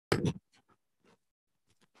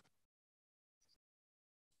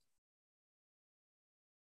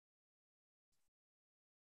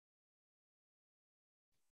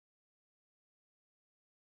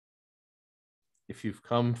If you've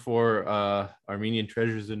come for Armenian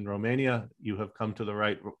Treasures in Romania, you have come to the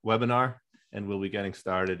right webinar, and we'll be getting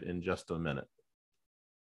started in just a minute.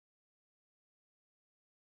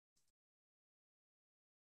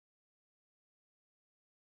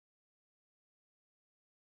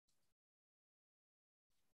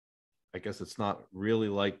 I guess it's not really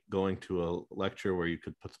like going to a lecture where you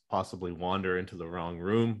could possibly wander into the wrong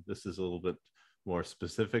room. This is a little bit more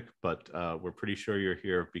specific, but we're pretty sure you're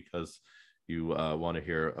here because you want to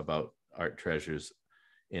hear about art treasures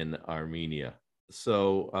in Armenia.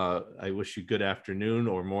 So I wish you good afternoon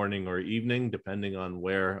or morning or evening, depending on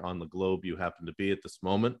where on the globe you happen to be at this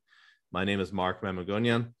moment. My name is Mark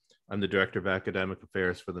Mamagonian. I'm the Director of Academic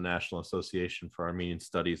Affairs for the National Association for Armenian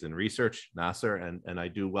Studies and Research, NAASR, and I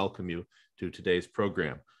do welcome you to today's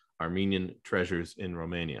program, Armenian Treasures in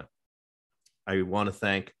Romania. I want to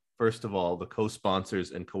thank, first of all, the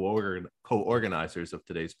co-sponsors and co-organizers of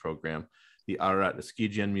today's program, the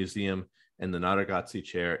Ararat-Eskijian Museum and the Narekatsi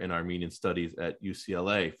Chair in Armenian Studies at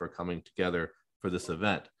UCLA for coming together for this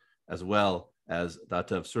event, as well as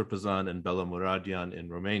Datev Hakobyan and Bella Muradian in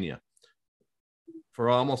Romania. For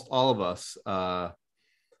almost all of us,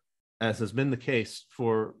 as has been the case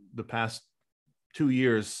for the past 2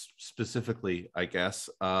 years specifically, I guess,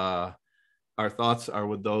 our thoughts are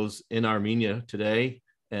with those in Armenia today,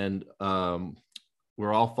 and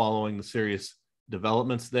we're all following the serious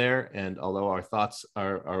developments there. And although our thoughts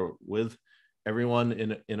are with everyone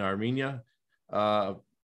in Armenia,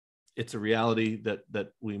 it's a reality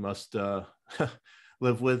that we must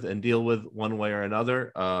live with and deal with one way or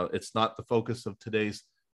another. It's not the focus of today's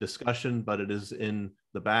discussion, but it is in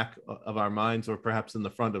the back of our minds, or perhaps in the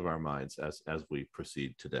front of our minds as we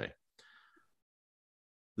proceed today.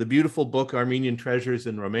 The beautiful book Armenian Treasures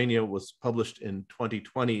in Romania was published in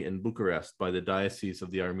 2020 in Bucharest by the Diocese of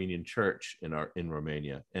the Armenian Church in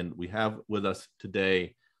Romania. And we have with us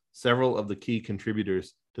today several of the key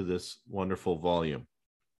contributors to this wonderful volume.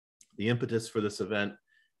 The impetus for this event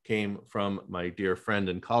came from my dear friend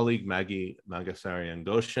and colleague, Maggie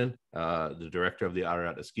Mangasarian-Goshen, the director of the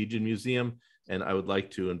Ararat-Eskijian Museum. And I would like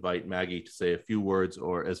to invite Maggie to say a few words,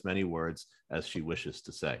 or as many words as she wishes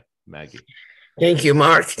to say. Maggie. Thank you,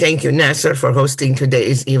 Mark. Thank you, NAASR, for hosting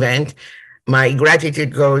today's event. My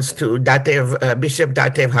gratitude goes to Bishop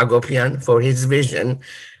Tatev Hakobyan for his vision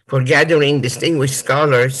for gathering distinguished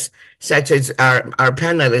scholars, such as our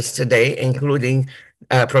panelists today, including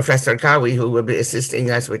Professor Cowe, who will be assisting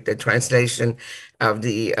us with the translation of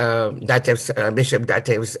the Bishop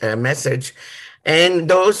Datev's message, and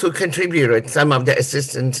those who contributed, some of the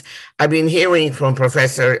assistants. I've been hearing from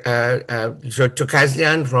Professor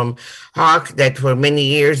Chookaszian from Hawk that for many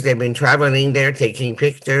years they've been traveling there, taking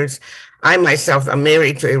pictures. I myself am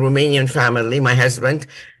married to a Romanian family, my husband,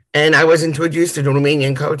 and I was introduced to the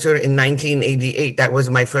Romanian culture in 1988. That was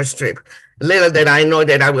my first trip. Little did I know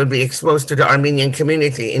that I would be exposed to the Armenian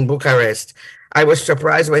community in Bucharest. I was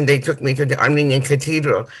surprised when they took me to the Armenian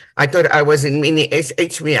Cathedral. I thought I was in mini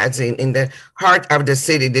Echmiadzin, in the heart of the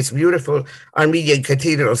city, this beautiful Armenian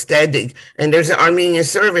cathedral standing, and there's an Armenian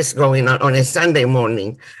service going on a Sunday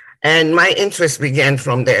morning. And my interest began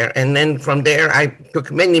from there. And then from there, I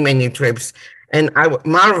took many, many trips. And I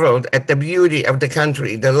marveled at the beauty of the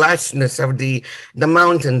country, the lushness of the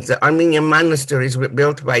mountains. The Armenian monasteries were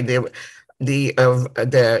built by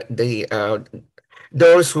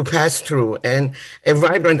those who passed through, and a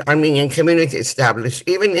vibrant Armenian community established.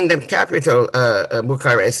 Even in the capital,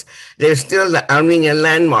 Bucharest, there's still the Armenian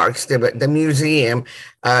landmarks, the museum,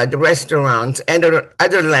 the restaurants, and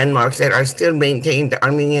other landmarks that are still maintained the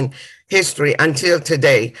Armenian history until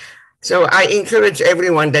today. So I encourage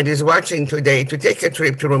everyone that is watching today to take a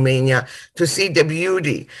trip to Romania to see the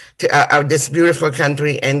beauty of this beautiful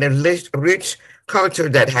country and the rich culture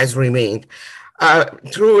that has remained.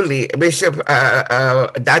 Truly, Bishop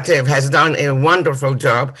Datev has done a wonderful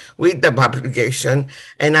job with the publication,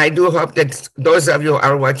 and I do hope that those of you who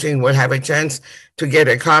are watching will have a chance to get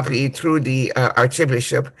a copy through the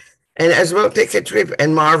Archbishop, and as well take a trip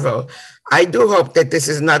and marvel. I do hope that this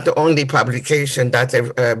is not the only publication,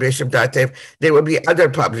 Bishop Tatev. There will be other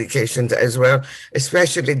publications as well,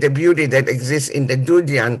 especially the beauty that exists in the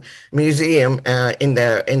Dudian Museum in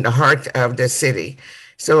the heart of the city.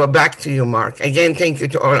 So back to you, Mark. Again, thank you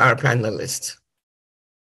to all our panelists.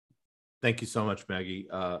 Thank you so much, Maggie.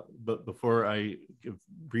 But before I give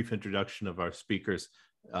a brief introduction of our speakers,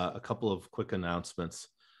 a couple of quick announcements.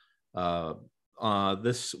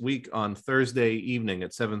 This week on Thursday evening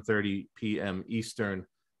at 7:30 p.m. Eastern,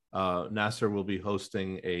 NAASR will be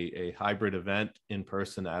hosting a hybrid event in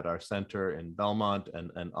person at our center in Belmont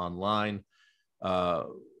and online.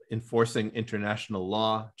 Enforcing International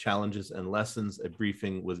Law, Challenges and Lessons, a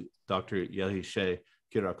briefing with Dr. Yerevan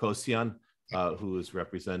Chookaszian, who is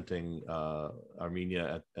representing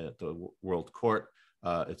Armenia at the World Court.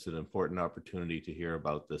 It's an important opportunity to hear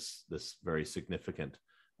about this very significant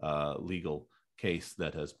legal case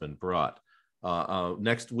that has been brought.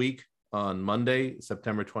 Next week, on Monday,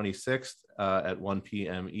 September 26th, at 1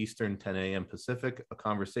 p.m. Eastern, 10 a.m. Pacific, a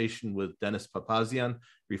conversation with Datev Hakobyan,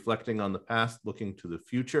 reflecting on the past, looking to the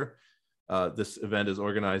future. This event is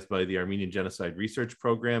organized by the Armenian Genocide Research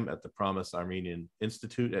Program at the Promise Armenian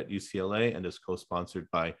Institute at UCLA and is co-sponsored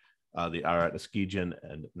by the Ararat-Eskijian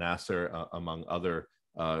and NAASR, among other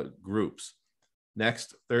groups.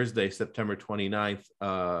 Next, Thursday, September 29th,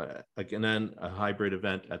 again, a hybrid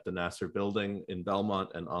event at the NAASR building in Belmont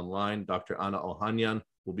and online. Dr. Anna Ohanyan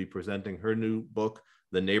will be presenting her new book,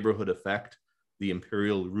 The Neighborhood Effect, The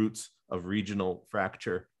Imperial Roots of Regional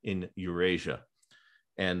Fracture in Eurasia.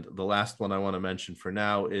 And the last one I want to mention for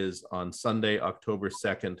now is on Sunday, October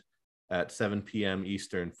 2nd at 7 p.m.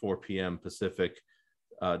 Eastern, 4 p.m. Pacific,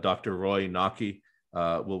 Dr. Roy Naki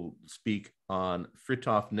will speak on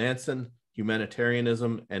Fridtjof Nansen,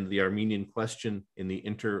 Humanitarianism and the Armenian Question in the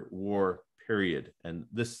Interwar Period. And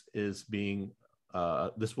this is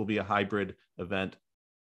this will be a hybrid event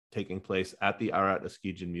taking place at the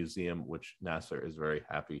Ararat-Eskijian Museum, which NAASR is very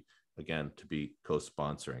happy, again, to be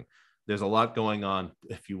co-sponsoring. There's a lot going on.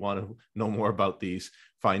 If you want to know more about these,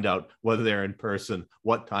 find out whether they're in person,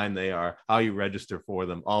 what time they are, how you register for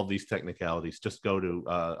them, all these technicalities, just go to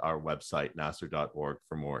our website, naasr.org,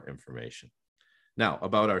 for more information. Now,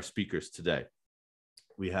 about our speakers today.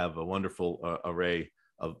 We have a wonderful array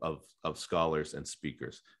of scholars and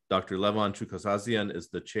speakers. Dr. Levon Chookaszian is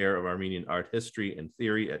the chair of Armenian art history and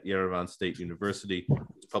theory at Yerevan State University.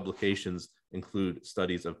 His publications include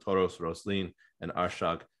studies of Toros, Roslin and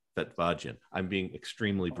Arshag Fetvadjian. I'm being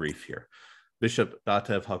extremely brief here. Bishop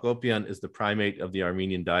Datev Hakobyan is the primate of the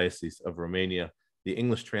Armenian Diocese of Romania. The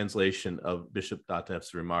English translation of Bishop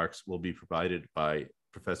Tatev's remarks will be provided by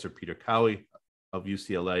Professor Peter Cowe of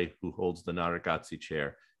UCLA, who holds the Narekatsi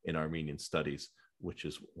Chair in Armenian Studies, which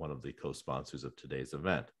is one of the co-sponsors of today's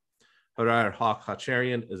event. Hrair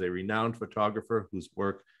Khatcherian is a renowned photographer whose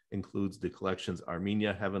work includes the collections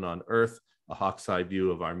Armenia, Heaven on Earth, a hawk's eye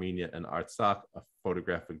view of Armenia and Artsakh, a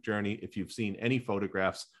photographic journey. If you've seen any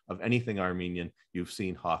photographs of anything Armenian, you've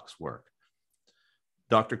seen Hawk's work.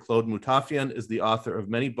 Dr. Claude Mutafian is the author of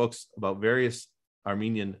many books about various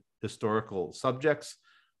Armenian historical subjects.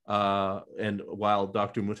 And while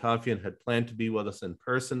Dr. Mutafian had planned to be with us in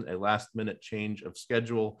person, a last-minute change of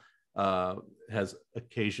schedule has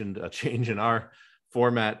occasioned a change in our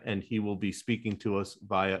format, and he will be speaking to us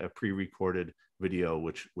via a pre-recorded video,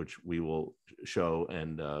 which we will show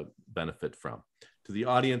and benefit from. To the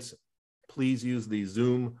audience, please use the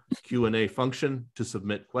Zoom Q&A function to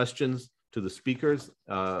submit questions to the speakers,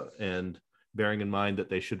 and bearing in mind that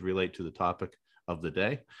they should relate to the topic of the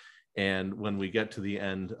day. And when we get to the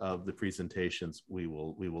end of the presentations, we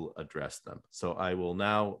will address them. So I will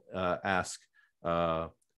now ask Datev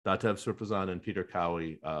Hakobyan and Peter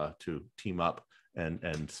Cowe to team up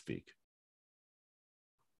and speak.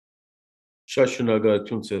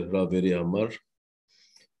 Շնորհակալություն ձեր հրավերի համար։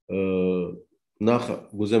 Նախ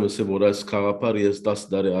ուզեմ ասել, որ այս խաղապարը ես 10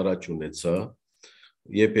 տարի առաջ ունեցա,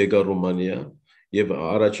 երբ եկա Ռոմանիա, եւ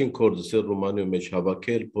առաջին կորձս էր Ռոմանիայում մեջ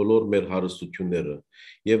հավաքել բոլոր մեր հարստությունները,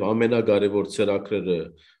 եւ ամենակարևոր ցերակրերը,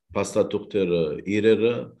 փաստաթուղթերը,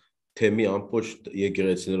 իրերը թեմի ամբողջ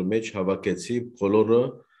եկեղեցիների մեջ հավաքեցի բոլորը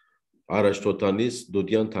Արաշտոտանից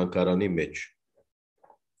Դուդյան թանգարանի մեջ։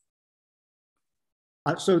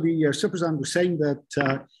 So the Superzan was saying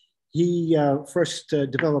that he first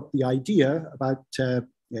developed the idea about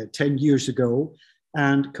 10 years ago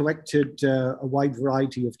and collected a wide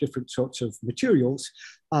variety of different sorts of materials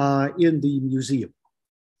in the museum.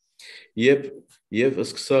 Եվ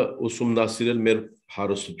սկսա ուսումնասիրել մեր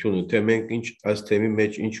հարստությունը, թե մենք ինչ այս թեմի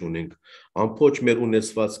մեջ ինչ ունենք, ամբողջ մեր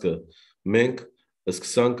ունեցվածքը մենք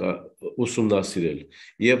սկսանք ուսումնասիրել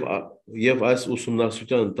եւ այս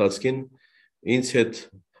ուսումնասիրության ընթացքին ինձ հետ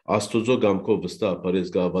Աստուծո գամքով վստահ ապարես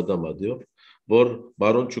գավադամ ադիով, որ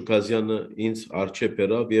բարոն Չուկազյանը ինձ արչեփ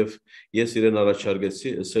երավ եւ ես իրեն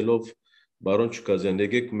առաջարկեցի ասելով բարոն Չուկազյան,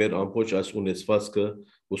 եկեք մեր ամբողջ այս ունեցվածքը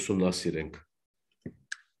ուսումնասիրենք.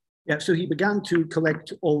 Yeah, so he began to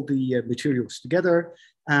collect all the materials together,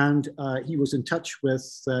 and he was in touch with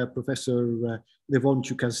Professor Levon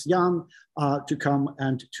Chookaszian to come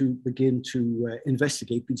and to begin to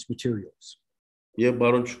investigate these materials. Եվ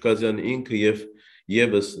բարոն Չուկազյանը ինքը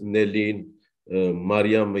եւս Նելին,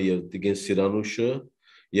 Մարիամը եւ Տիգեն Սիրանուշը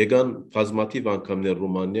Եկան բազմաթիվ անգամներ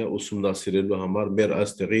Ռումանիա ուսումնասիրելու համար մեր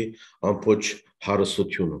այստեղի ամբողջ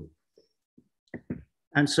հարստությունը։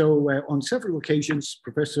 And so on several occasions,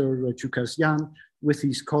 Professor Chookaszian, with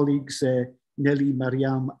his colleagues Nelly,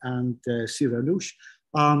 Mariam, and Siranush,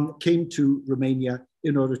 came to Romania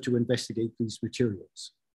in order to investigate these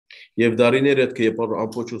materials. Եվ դարիներ հետ երբ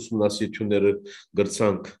ամբողջ ուսումնասիրությունները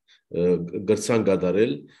գրցան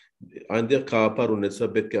գդարել, այնտեղ կապար ունեցա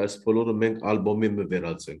պետք է այս բոլորը մենք ալբոմի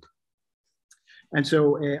վերածենք։ And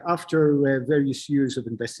so after various years of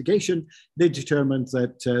investigation, they determined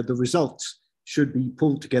that the results should be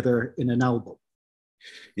pulled together in an album.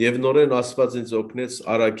 Եվ նորեն Աստված ինձ օգնեց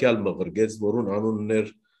Արաքյալ մղրգեց, որուն անունն էր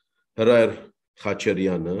Հրայր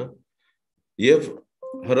Khatcherian-ը, եւ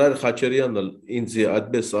Հրայր Khatcherian-ը ինձ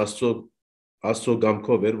այդպես Աստծո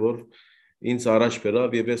գամքով էր, որ ինձ առաջ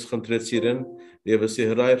բերավ եւ ես խնդրեցի իրեն եւ ասի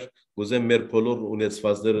Հրայր, ուզեմ մեր բոլոր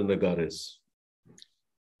ունեցվածները նկարես։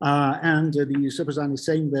 And the Superzan is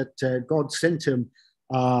saying that God sent him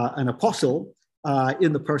an apostle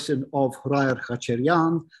in the person of Hrair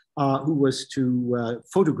Khatcherian, who was to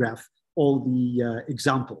photograph all the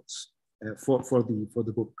examples for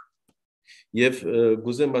the book. Եվ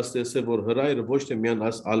գուզեմ ասել որ Հրայրը ոչ թե միայն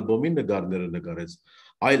այս ալբոմի նկարները նկարեց,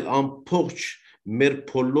 այլ ամբողջ մեր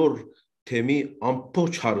բոլոր թեմի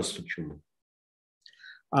ամբողջ հարստությունը։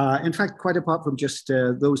 In fact, quite apart from just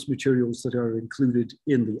those materials that are included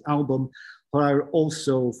in the album, Hrair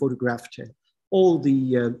also photographed all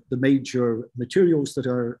the major materials that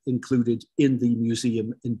are included in the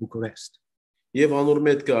museum in Bucharest. Եվ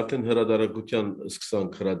անորմետ կա արդեն հրադարագության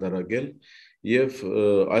սկսանք հրադարագել եւ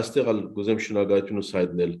այստեղ ալ գուզեմ շնորհակալություն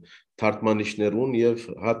հայտնել թարգմանիչներուն եւ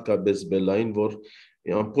հատկապես Բելային, որ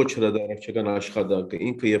ամբողջ հրադարակչական աշխատանքը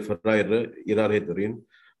ինքը եւ Հրայրը իրար հետ դրին,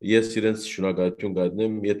 ես իրենց շնորհակալություն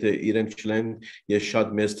գտնեմ, եթե իրենք չլեն, ես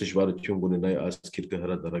շատ մեծ դժվարություն կունենայի այս գիրքը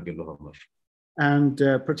հրադարակելու համար։ And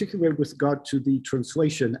particularly with regard to the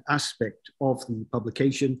translation aspect of the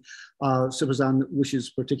publication, Superzan wishes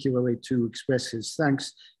particularly to express his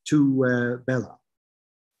thanks to Bella.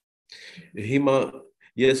 Հիմա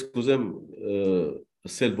ես կուզեմ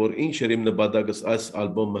ասել, որ ինչ էր իմ նպատակս այս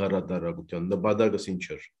ալբոմը հրատարակության, նպատակս ինչ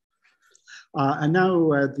էր։ And now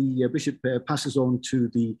the bishop passes on to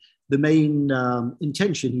the main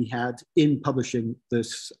intention he had in publishing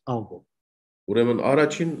this album. Ուրեմն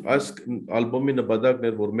առաջին այս ալբոմի նպատակն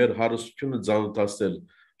էր, որ մեր հարստությունը ծանոթացնել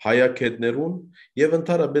հայագետներուն եւ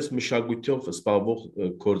ընդհանրապես մշակույթով զբաղվող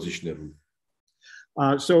գործիչներուն։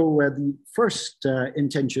 So the first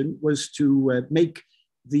intention was to make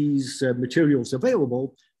these materials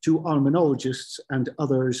available to Armenologists and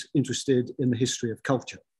others interested in the history of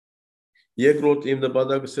culture. Երկրորդ իմ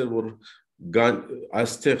նպատակս էր, որ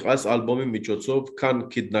այստեղ այս ալբոմի միջոցով կան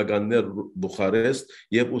գիտնականներ Բուխարեստ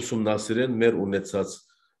եւ ուսումնասիրեն մեր ունեցած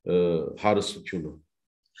հարստությունը։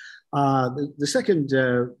 The second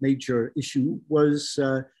major issue was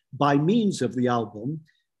by means of the album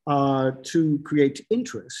to create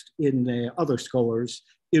interest in other scholars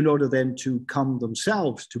in order then to come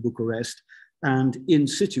themselves to Bucharest and in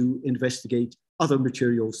situ investigate other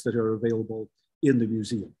materials that are available in the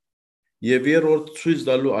museum. Եվ երրորդ ցույց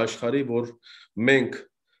տալու աշխարհի, որ մենք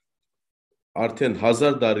արդեն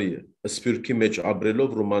 1000 տարի սփյուռքի մեջ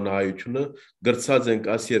ապրելով ռոմանահայությունը գրծած ենք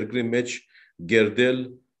այս երկրի մեջ գերդել,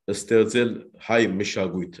 ստեղծել հայ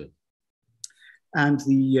մշակույթը։ And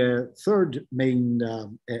the third main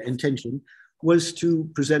intention was to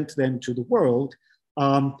present then to the world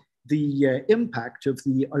the impact of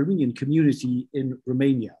the Armenian community in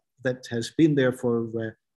Romania that has been there for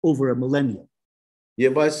over a millennium.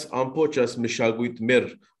 Եվ այս ամբողջ այս մշակույթ մեր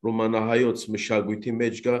ռոմանահայոց մշակույթի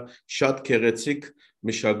մեջ կա շատ քեղեցիկ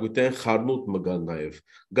մշակութային խառնուրդ մգա նաև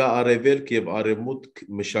գա արևելք եւ արևմուտք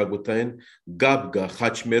մշակութային գապ գա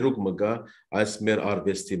խաչմերուկ մգա այս մեր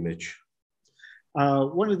արվեստի մեջ.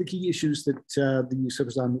 One of the key issues that the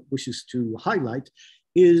Superzan wishes to highlight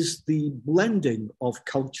is the blending of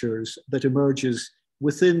cultures that emerges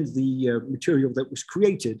within the material that was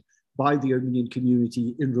created by the Armenian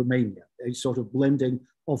community in Romania, a sort of blending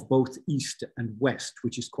of both East and West,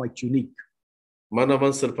 which is quite unique.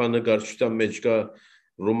 Մանավանդ սրբանկարչության մեջ կա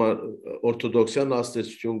օրթոդոքսյան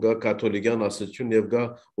աստեցություն, կա կաթոլիկյան աստեցություն եւ կա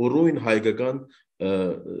ուրույն հայկական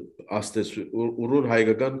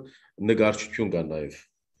նկարչություն կա նաեւ.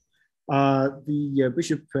 The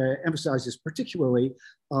bishop emphasizes particularly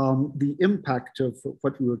the impact of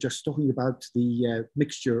what we were just talking about, the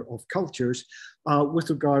mixture of cultures with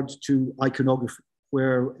regard to iconography,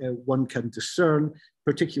 where one can discern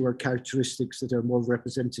particular characteristics that are more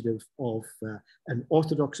representative of an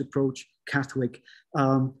Orthodox approach, Catholic,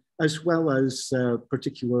 as well as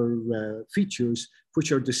particular features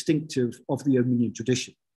which are distinctive of the Armenian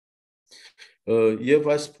tradition. Եվ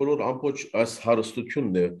այս բոլոր ամբողջ այս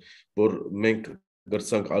հարստությունն է, որ մենք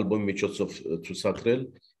գրցանք ալբոմի միջոցով ցուցադրել,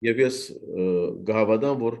 եւ ես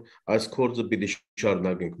գահավատամ, որ այս կորձը պիտի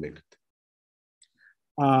շարունակենք մենք։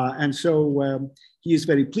 And so he is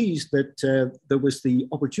very pleased that there was the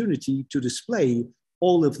opportunity to display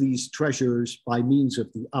all of these treasures by means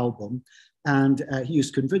of the album, and he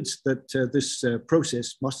is convinced that this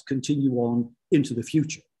process must continue on into the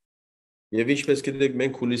future. Եվ ինչպես գիտեք,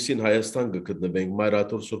 մենք հուլիսին Հայաստան կգտնվենք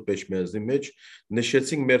Մայրաթոր Սուրբ Էջմիածնի մեջ,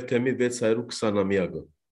 նշեցինք մեր թեմի 620-ամյակը։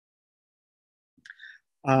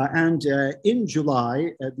 And in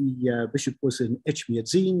July, the bishop was in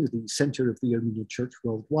Echmiadzin, the center of the Armenian Church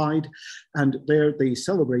worldwide, and there they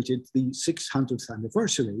celebrated the 600th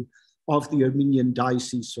anniversary of the Armenian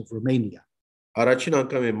Diocese of Romania. Առաջին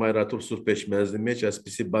անգամ է Մայրաթոր Սուրբ Էջմիածնի մեջ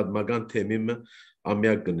այսպիսի պատմական թեմի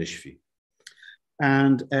ամյակ կնշվի։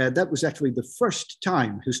 And that was actually the first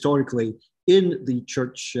time historically in the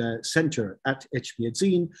church center at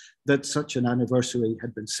Echmiadzin that such an anniversary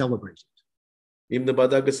had been celebrated. Իմ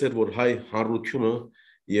նպատակս էր, որ հայ հանրությունը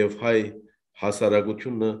եւ հայ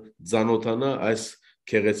հասարակությունը ծանոթանա այս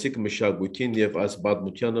քեղեցիկ մշակույթին եւ այս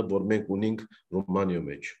պատմությանը, որ մենք ունենք Ռոմանիա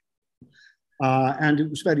մեջ։ And it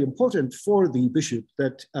was very important for the bishop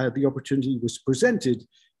that the opportunity was presented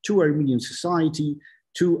to Armenian society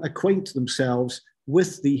to acquaint themselves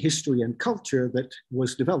with the history and culture that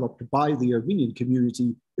was developed by the Armenian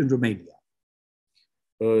community in Romania.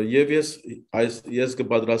 Եվ ես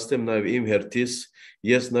կպատրաստեմ նաև իմ հերթից,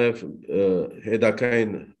 ես նաև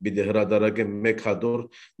հետագային պիտի հրատարակեմ մեկ հատոր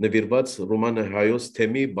նվիրված Ռոմանիա հայոց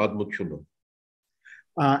թեմի պատմությունը։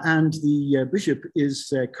 And the bishop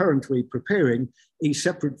is currently preparing a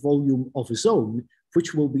separate volume of his own,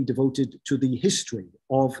 which will be devoted to the history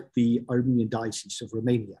of the Armenian Diocese of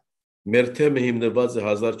Romania. Մեր թեմը հիմնված է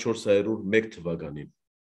 1401 թվականին։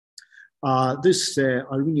 This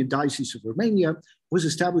Armenian Diocese of Romania was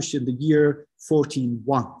established in the year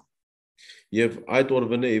 1401. Եվ այդ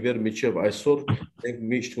օրվան ի վեր միջև այսօր մենք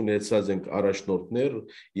միշտ ունեցած ենք առաջնորդներ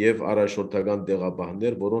եւ առաջնորդական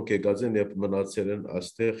տեղաբաններ, որոնք եկած են եւ մնացել են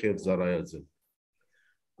այստեղ եւ զարայած են։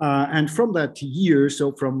 And from that year,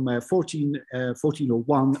 so from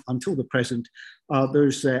 1401 until the present,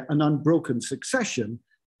 there's an unbroken succession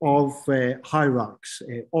of hierarchs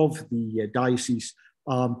of the diocese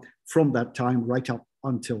from that time right up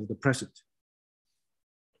until the present.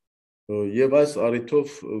 Եվ այս առիթով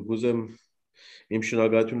գուզեմ իմ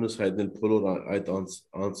շնորհակալությունս հայտնել բոլոր այդ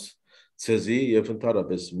անց ցեզի եւ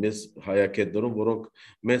ընդհանրապես մեզ հայագետներուն, որոնք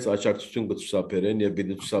մեծ աջակցություն կցուցաբերեն եւ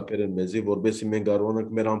պիտի ցուցաբերեն մեզի, որովհետեւ մենք կարողանանք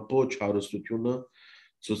մեր ամբողջ հարստությունը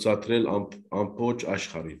ցուցադրել ամբողջ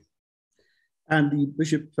աշխարհին։ And the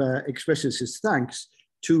bishop expresses his thanks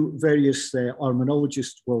to various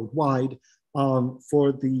Armenologists worldwide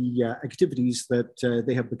for the activities that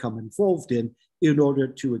they have become involved in order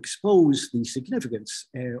to expose the significance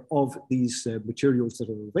of these materials that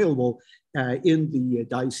are available in the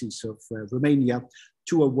Diocese of Romania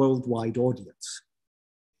to a worldwide audience.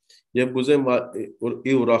 Եվ գուզեմ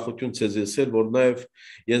ի ուրախություն ցեզեսել, որ նաև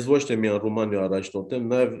ես ոչ թե միայն Ռոմանիա առաջնորդ եմ,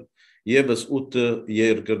 նաև եւս 8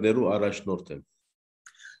 երկրներու առաջնորդ եմ։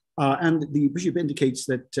 And the bishop indicates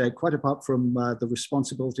that quite apart from the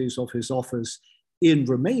responsibilities of his office in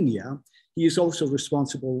Romania, he is also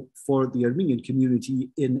responsible for the Armenian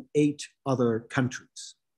community in 8 other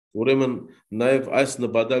countries. Ուրեմն նաև այս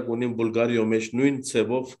նպատակ ունին Բուլղարիա մեջ նույն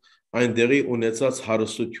ցևով այնտեղի ունեցած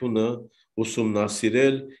հարստությունը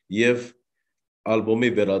ուսումնասիրել եւ ալբոմի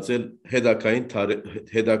վերածել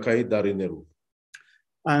հետագային դարիներում։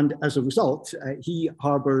 And as a result, he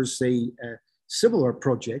harbors a similar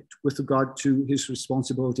project with regard to his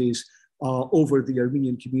responsibilities over the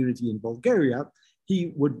Armenian community in Bulgaria.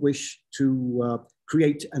 He would wish to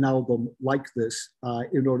create an album like this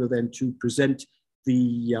in order then to present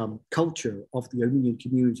the culture of the Armenian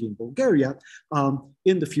community in Bulgaria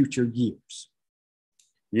in the future years.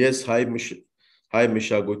 Yes, հայ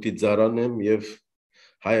մշակույթի ծառան եմ եւ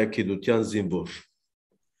հայագիտության զինվոր։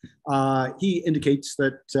 He indicates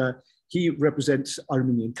that he represents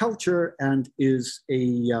Armenian culture and is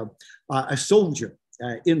a soldier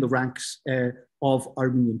in the ranks of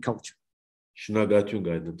Armenian culture. Շնորհակալություն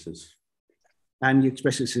գայդնցես։ And he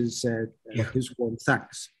expresses his warm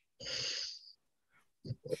thanks.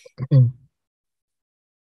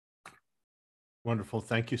 Wonderful.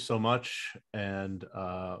 Thank you so much. And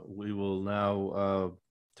we will now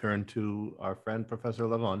turn to our friend, Professor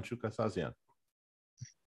Levon Chookaszian.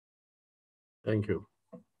 Thank you.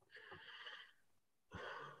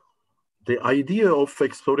 the idea of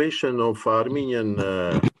exploration of Armenian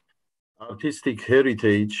artistic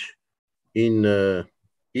heritage in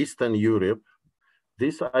Eastern Europe,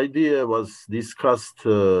 this idea was discussed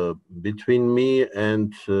between me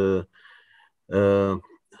and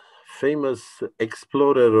famous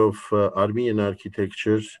explorer of Armenian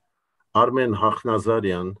architectures, Armen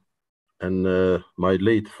Hakhnazarian, and my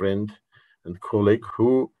late friend and colleague,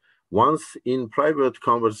 who once in private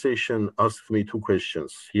conversation asked me two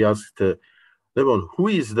questions. He asked, Levon, who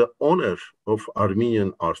is the owner of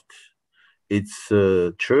Armenian art? It's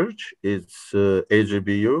church, it's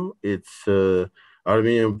AGBU, it's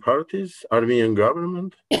Armenian parties, Armenian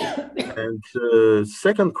government. And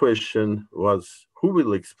second question was, who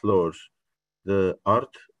will explore the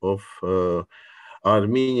art of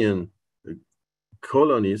Armenian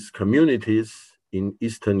colonies, communities in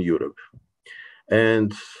Eastern Europe?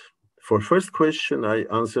 And for first question, I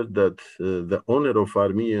answered that the owner of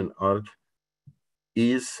Armenian art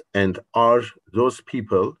is and are those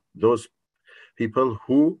people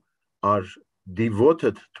who are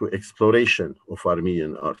devoted to exploration of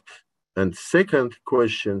Armenian art. And second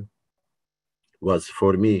question was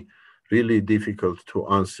for me really difficult to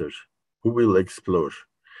answer. Who will explore?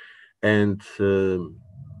 And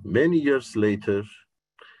many years later,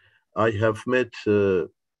 I have met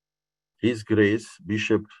His Grace,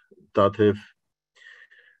 Bishop Tatev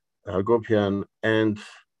Hakobyan, and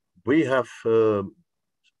we have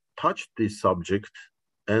touched this subject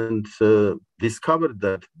and discovered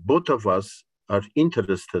that both of us are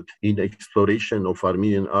interested in exploration of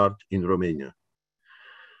Armenian art in Romania.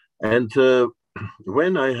 And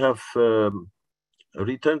when I have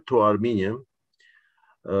returned to Armenia,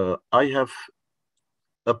 I have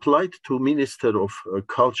applied to Minister of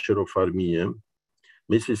Culture of Armenia,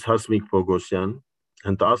 Mrs. Hasmik Pogosyan,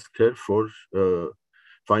 and asked her for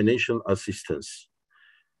financial assistance.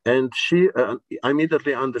 And she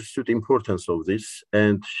immediately understood the importance of this,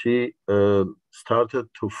 and she started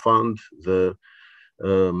to fund the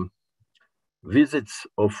visits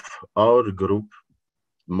of our group,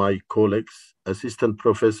 my colleagues, assistant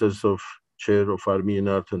professors of Chair of Armenian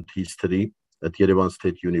Art and History at Yerevan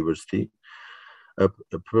State University,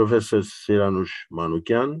 Professor Siranush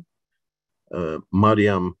Manukyan,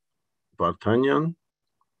 Mariam Vartanyan,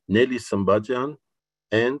 Nelly Sambadyan,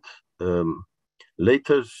 and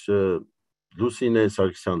later Lucine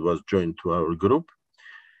Sargsyan was joined to our group.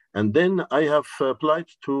 And then I have applied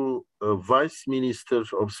to Vice Minister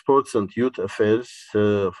of Sports and Youth Affairs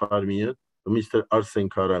of Armenia, Mr. Arsen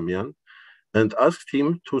Karamian, and asked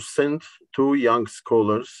him to send 2 young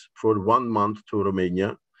scholars for 1 month to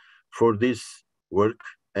Romania for this work.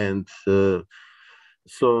 And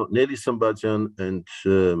so Nelly Sambadyan and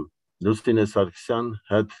Lucine Sargsyan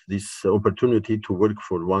had this opportunity to work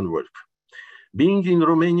for 1 work. Being in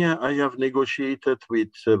Romania, I have negotiated with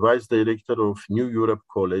Vice Director of New Europe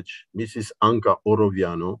College, Mrs. Anca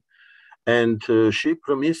Orovianu, and she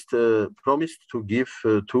promised to give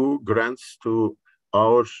 2 grants to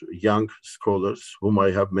our young scholars, whom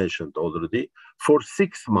I have mentioned already, for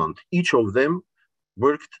 6 months. Each of them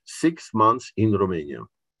worked 6 months in Romania.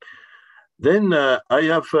 Then I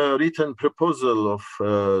have written proposal of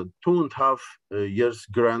 2.5 years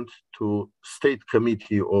grant to State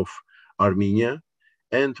Committee of Armenia,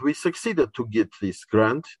 and we succeeded to get this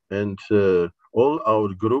grant, and all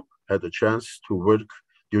our group had a chance to work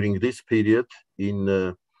during this period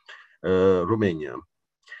in Romania.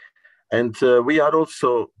 And we are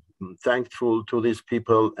also thankful to these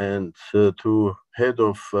people and to head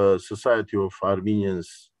of Society of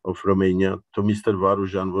Armenians of Romania, to Mr.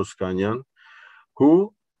 Varujan Voskanyan,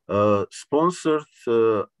 who sponsored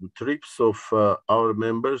trips of our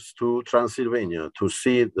members to Transylvania to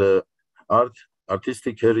see the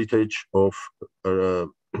artistic heritage of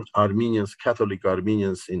Armenians, Catholic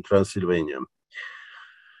Armenians in Transylvania.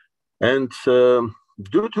 And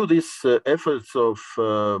due to these efforts of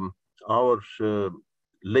our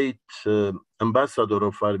late ambassador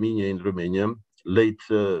of Armenia in Romania, late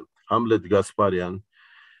Hamlet Gasparian,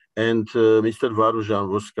 and Mr. Varujan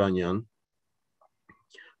Voskanyan,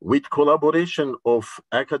 with collaboration of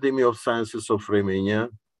Academy of Sciences of Romania,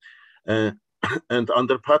 and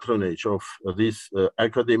under patronage of this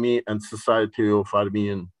Academy and Society of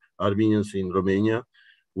Armenians in Romania,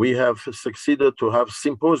 we have succeeded to have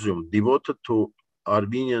symposium devoted to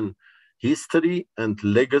Armenian history and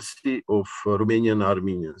legacy of Romanian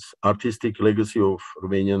Armenians, artistic legacy of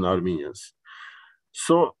Romanian Armenians.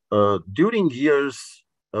 So during years,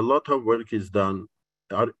 a lot of work is done,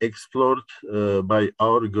 are explored by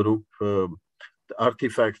our group,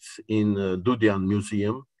 artifacts in Dudian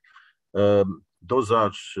Museum. Those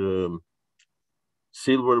are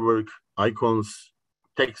silverwork, icons,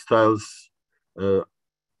 textiles,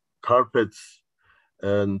 carpets,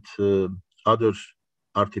 and other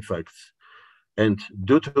artifacts. And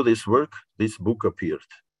due to this work, this book appeared.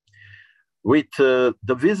 With the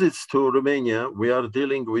visits to Romania, we are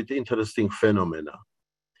dealing with interesting phenomena.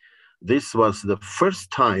 This was the first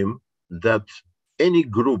time that any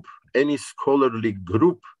group, any scholarly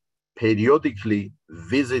group, periodically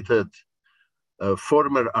visited a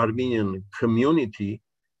former Armenian community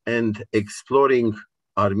and exploring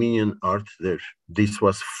Armenian art there. This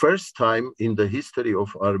was first time in the history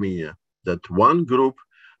of Armenia that one group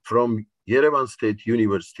from Yerevan State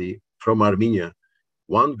University, from Armenia,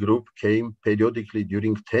 one group came periodically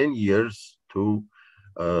during 10 years to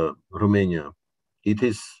Romania. It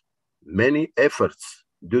is many efforts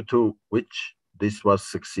due to which this was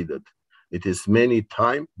succeeded. It is many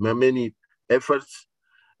efforts,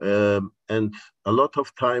 and a lot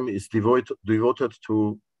of time is devoted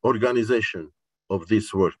to organization of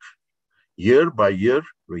this work. Year by year,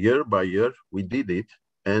 we did it,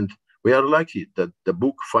 and we are lucky that the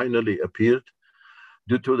book finally appeared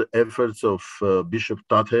due to the efforts of Bishop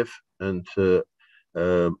Tatev and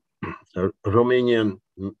Romanian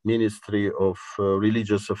Ministry of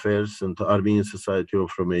Religious Affairs and the Armenian Society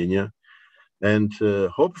of Romania. And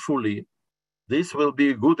hopefully, this will be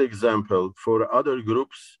a good example for other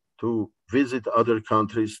groups to visit other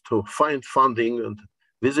countries, to find funding and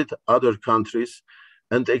visit other countries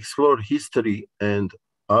and explore history and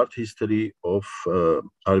art history of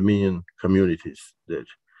Armenian communities there.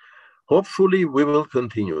 Hopefully, we will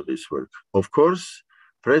continue this work. Of course,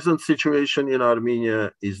 present situation in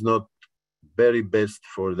Armenia is not very best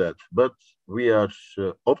for that, but we are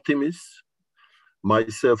optimists.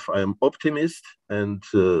 Myself, I am optimist, and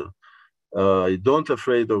I don't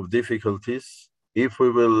afraid of difficulties. If we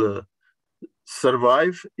will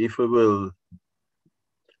survive, if we will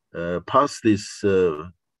pass these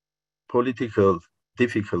political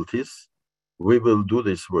difficulties, we will do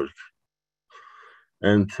this work.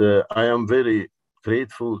 And I am very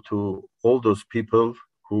grateful to all those people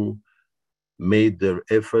who made their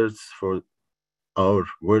efforts for our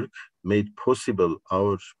work, made possible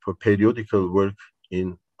our periodical work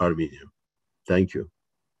in Armenia. Thank you.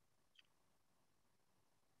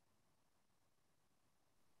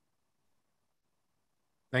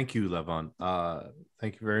 Thank you, Levon.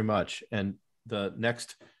 Thank you very much. And the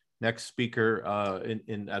next speaker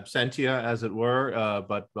in absentia, as it were,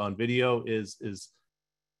 but on video is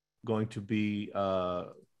going to be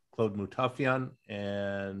Claude Mutafian,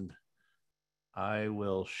 and I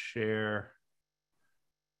will share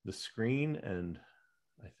the screen, and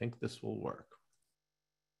I think this will work.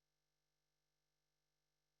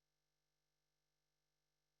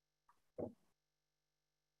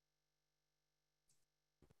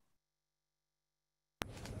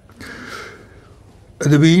 At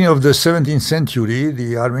the beginning of the 17th century,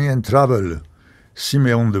 the Armenian traveler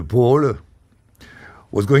Simeon de Paul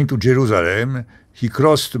was going to Jerusalem. He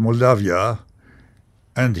crossed Moldavia,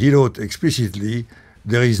 and he wrote explicitly,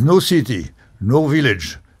 "There is no city, no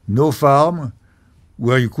village, no farm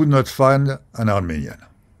where you could not find an Armenian."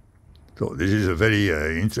 So this is a very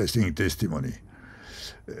interesting testimony.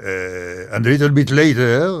 And a little bit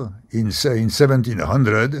later, in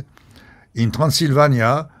 1700, in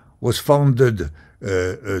Transylvania was founded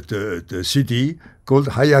a city called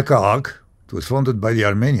Hayakarag. It was founded by the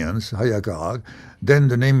Armenians, Hayakarag. Then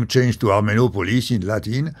the name changed to Armenopolis in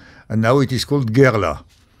Latin, and now it is called Gerla.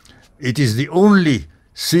 It is the only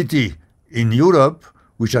city in Europe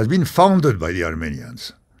which has been founded by the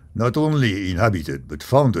Armenians, not only inhabited, but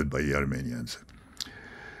founded by the Armenians.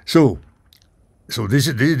 So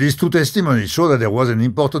these two testimonies show that there was an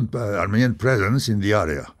important Armenian presence in the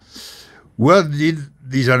area. Where did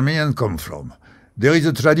these Armenians come from? There is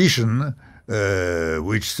a tradition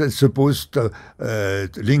which is supposed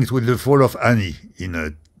linked with the fall of Ani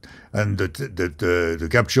and the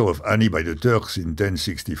capture of Ani by the Turks in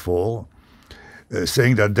 1064,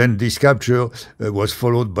 saying that then this capture was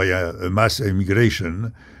followed by a mass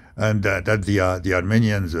immigration, and that the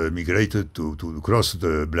Armenians migrated to cross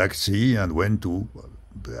the Black Sea and went to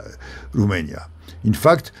Romania. In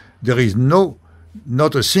fact, there is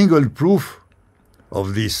not a single proof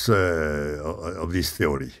of this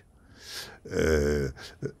theory.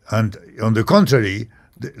 And on the contrary,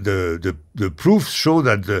 the proofs show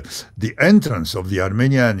that the entrance of the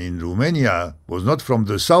Armenian in Romania was not from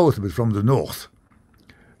the south, but from the north.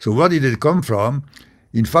 So where did it come from?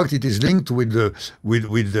 In fact, it is linked with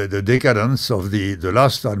the decadence of the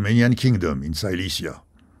last Armenian kingdom in Cilicia.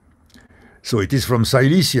 So it is from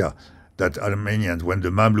Cilicia that Armenians, when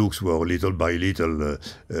the Mamluks were little by little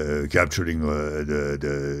capturing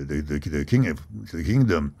the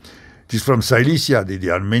kingdom, it is from Cilicia that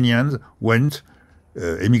the Armenians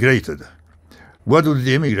emigrated. What did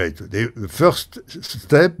they emigrate? The first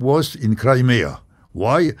step was in Crimea.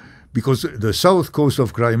 Why? Because the south coast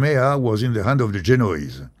of Crimea was in the hand of the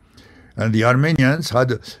Genoese. And the Armenians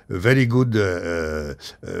had very good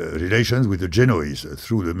relations with the Genoese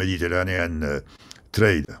through the Mediterranean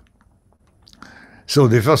trade. So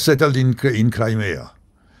they first settled in Crimea.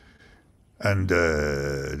 And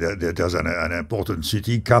there's an important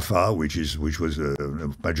city, Kaffa, which was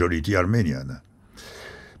majority Armenian.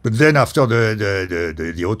 But then after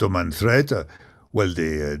the Ottoman threat, well,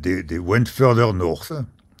 they went further north,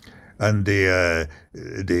 and they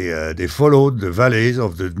followed the valleys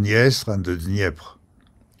of the Dniester and the Dnieper.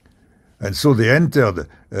 And so they entered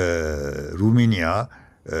Romania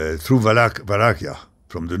through Wallachia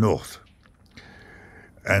from the north.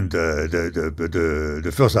 And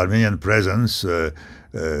the first Armenian presence is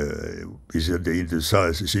in the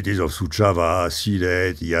cities of Suceava,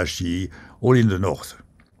 Siret, Iași, all in the north.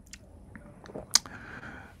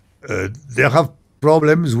 There have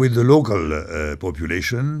problems with the local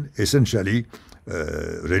population, essentially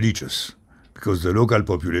religious, because the local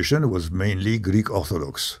population was mainly Greek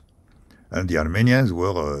Orthodox, and the Armenians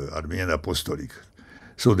were Armenian Apostolic.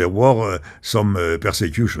 So there were some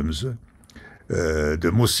persecutions.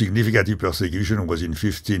 The most significant persecution was in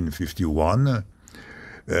 1551.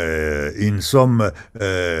 In some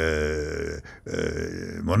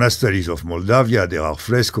monasteries of Moldavia, there are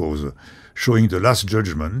frescoes showing the Last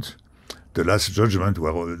Judgment. The Last Judgment,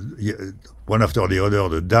 where one after the other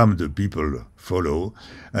the damned people follow,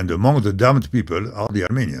 and among the damned people are the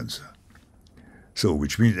Armenians. So,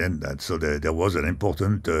 which means there was an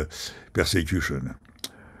important persecution.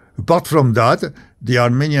 Apart from that, the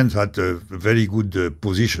Armenians had very good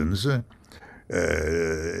positions.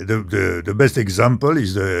 The best example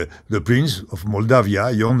is the Prince of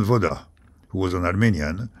Moldavia, Ion Voda, who was an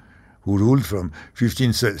Armenian, who ruled from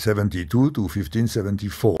 1572 to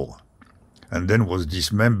 1574, and then was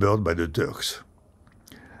dismembered by the Turks.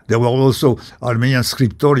 There were also Armenian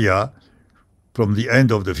scriptoria from the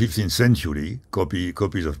end of the 15th century,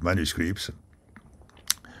 copies of manuscripts.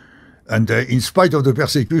 And in spite of the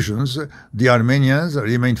persecutions, the Armenians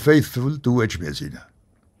remained faithful to Echmezid.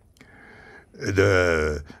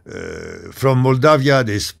 From Moldavia,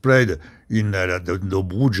 they spread in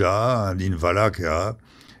Dobruja and in Wallachia.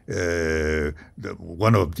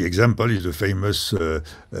 One of the examples is the famous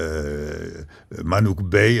Manuk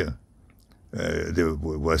Bey. There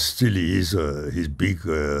was still his big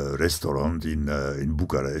restaurant in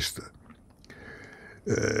Bucharest.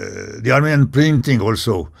 The Armenian printing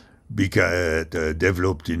also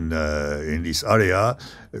developed in this area,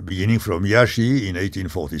 beginning from Iași in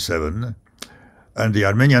 1847, and the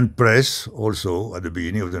Armenian press also at the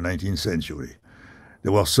beginning of the 19th century.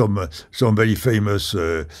 There were some very famous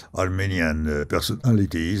Armenian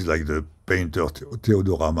personalities, like the painter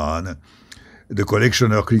Theodor Aman, the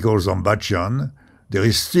collectioner Grigor Zambachian. There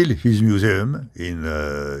is still his museum in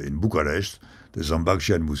Bucharest, the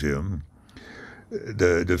Zambachian Museum.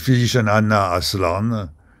 The physician Anna Aslan,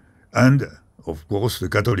 and, of course, the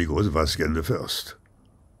Catholicos Vasgen I,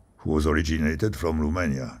 who was originated from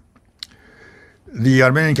Romania. The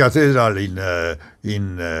Armenian Cathedral in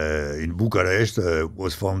Bucharest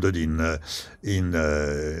was founded in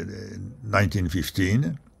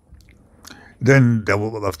 1915. Then,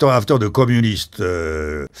 after the communist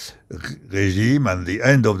regime and the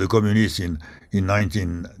end of the communists in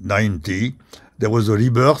 1990, there was a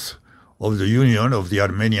rebirth of the Union of the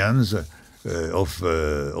Armenians of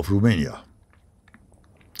Romania,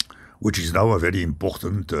 which is now a very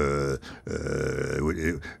important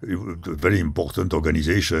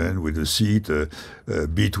organization with a seat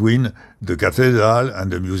between the cathedral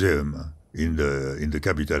and the museum in the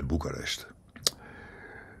capital, Bucharest.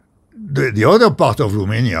 The other part of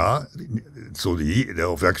Romania, so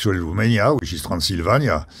of actual Romania, which is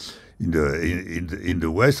Transylvania in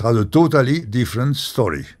the west, has a totally different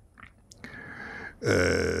story.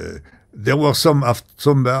 There were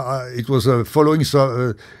it was following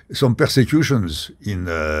some persecutions in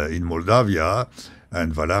Moldavia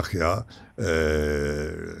and Wallachia,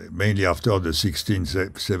 mainly after the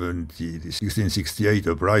 1668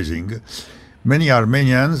 uprising. Many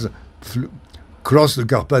Armenians crossed the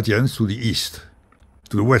Carpathians to the east,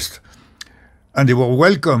 to the west, and they were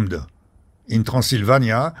welcomed in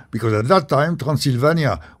Transylvania, because at that time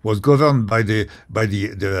Transylvania was governed by the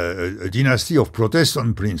dynasty of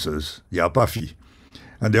Protestant princes, the Apafi,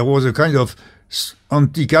 and there was a kind of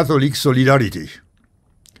anti-Catholic solidarity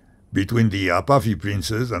between the Apafi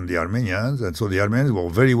princes and the Armenians, and so the Armenians were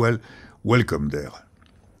very well welcomed there.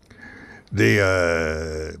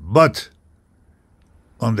 But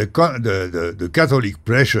on the Catholic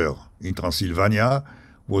pressure in Transylvania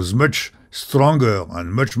was much stronger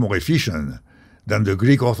and much more efficient than the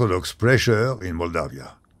Greek Orthodox pressure in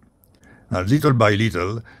Moldavia. And little by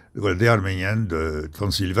little, well, the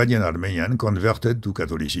Transylvanian Armenian converted to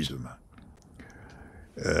Catholicism.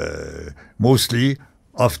 Mostly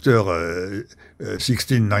after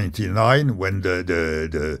 1699, when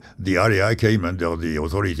the area came under the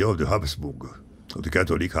authority of the Habsburg, of the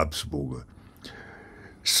Catholic Habsburg.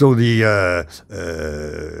 So now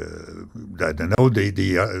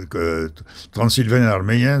the Transylvanian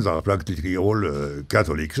Armenians are practically all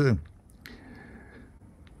Catholics.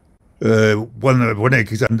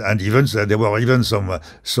 And even there were even some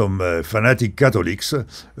fanatic Catholics.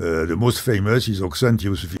 The most famous is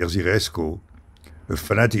Oxentius Virzirescu,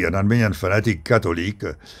 an Armenian fanatic Catholic.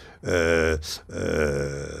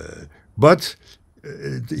 But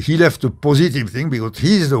he left a positive thing because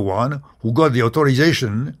he's the one who got the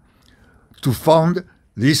authorization to found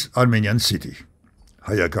this Armenian city,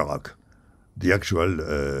 Hayakarak, the actual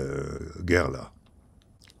Gerla.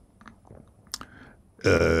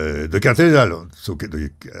 The cathedral, so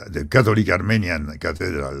the Catholic Armenian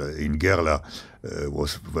cathedral in Gerla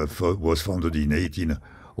was founded in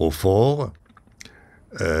 1804.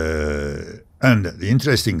 And the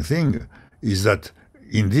interesting thing is that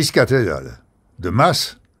in this cathedral, the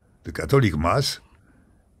Mass, the Catholic Mass,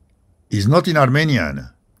 is not in Armenian,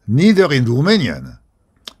 neither in Romanian,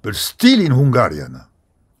 but still in Hungarian,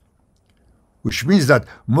 which means that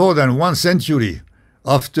more than 1 century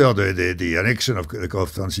after the annexion of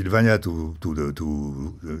Transylvania to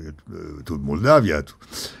Moldavia,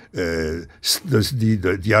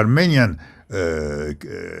 the Armenian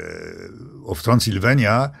of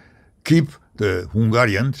Transylvania keep the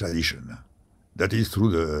Hungarian tradition. That is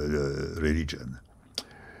through the religion.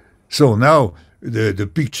 So now the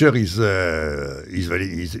picture is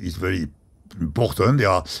very important. There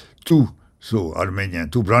are two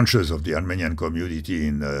branches of the Armenian community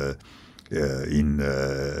in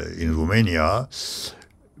Romania,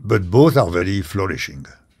 but both are very flourishing.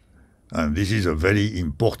 And this is a very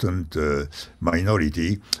important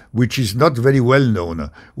minority, which is not very well known.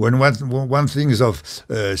 When one thinks of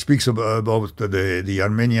speaks about the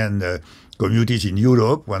Armenian communities in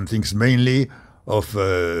Europe, one thinks mainly of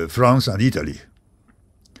France and Italy,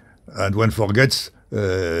 and one forgets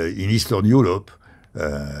in Eastern Europe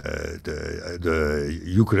the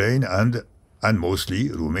Ukraine and mostly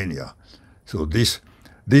Romania. So this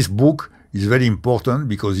book is very important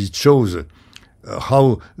because it shows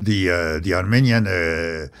how the Armenian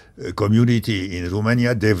community in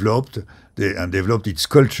Romania developed its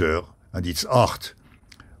culture and its art,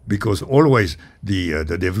 because always the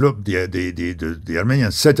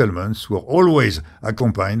Armenian settlements were always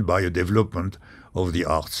accompanied by a development of the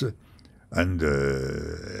arts and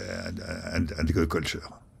the culture.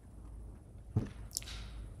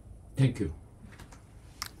 Thank you.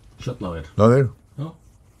 Shut louder. Louder? No?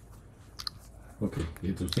 Okay,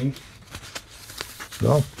 you to think?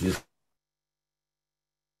 No? Yes.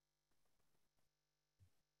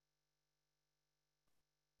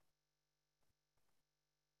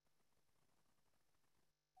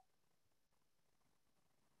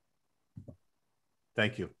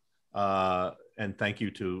 Thank you. And thank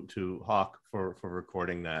you to Hawk for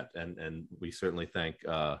recording that. And we certainly thank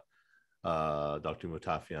Dr.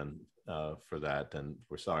 Mutafian for that. And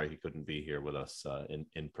we're sorry he couldn't be here with us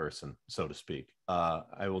in person, so to speak.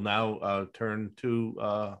 I will now turn to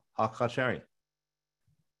Hawk Khatcherian.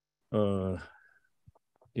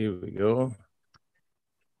 Here we go.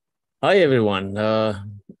 Hi, everyone.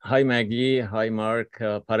 Hi, Maggie. Hi, Mark.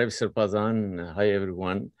 Parev Sirpazan. Hi,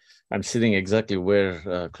 everyone. I'm sitting exactly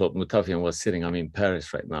where Claude Mutafian was sitting. I'm in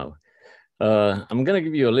Paris right now. I'm going to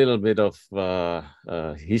give you a little bit of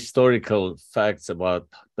historical facts about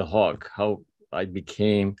the Hawk, how I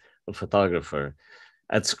became a photographer.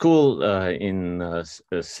 At school in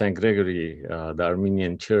St. Gregory, the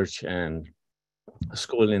Armenian church, and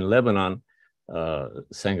school in Lebanon,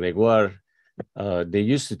 St. Gregoire, they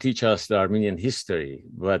used to teach us the Armenian history.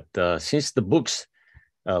 But since the books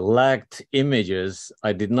lacked images,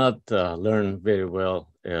 I did not learn very well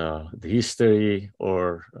the history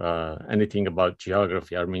or anything about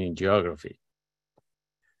geography, Armenian geography.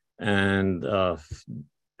 And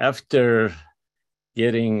after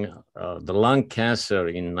getting the lung cancer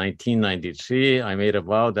in 1993, I made a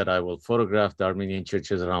vow that I will photograph the Armenian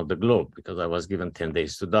churches around the globe because I was given 10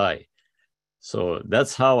 days to die. So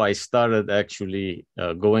that's how I started actually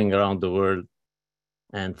going around the world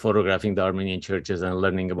and photographing the Armenian churches and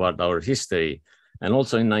learning about our history. And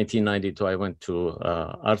also in 1992, I went to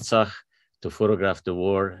Artsakh to photograph the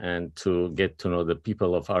war and to get to know the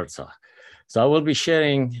people of Artsakh. So I will be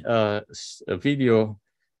sharing a video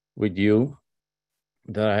with you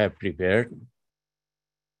that I have prepared.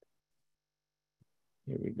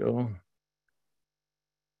 Here we go.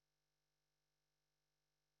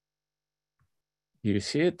 You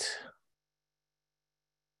see it?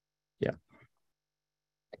 Yeah.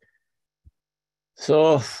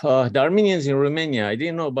 So the Armenians in Romania, I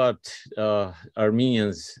didn't know about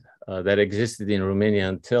Armenians that existed in Romania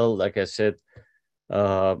until, like I said,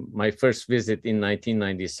 my first visit in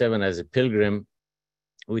 1997 as a pilgrim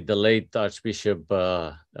with the late Archbishop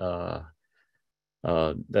that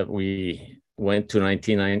we went to in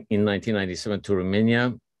 1997 to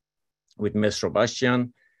Romania with Mestre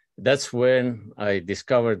Bastian. That's when I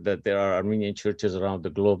discovered that there are Armenian churches around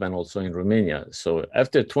the globe and also in Romania. So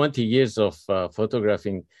after 20 years of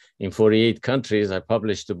photographing in 48 countries, I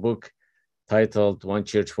published a book titled One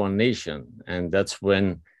Church, One Nation. And that's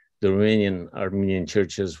when the Romanian Armenian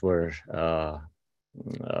churches were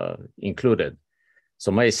included.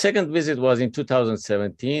 So my second visit was in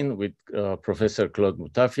 2017 with Professor Claude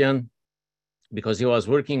Mutafian, because he was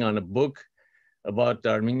working on a book about the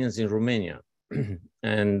Armenians in Romania.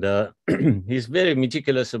 And he's very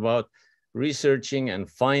meticulous about researching and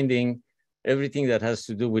finding everything that has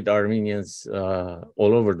to do with Armenians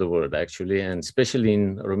all over the world, actually, and especially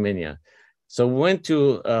in Romania. So we went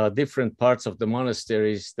to different parts of the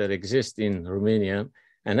monasteries that exist in Romania.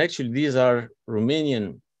 And actually, these are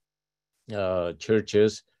Romanian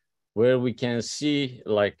churches where we can see,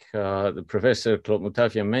 like the Professor Claude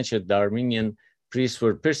Mutafian mentioned, the Armenian priests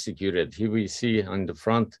were persecuted. Here we see on the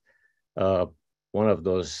front one of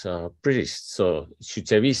those priests. So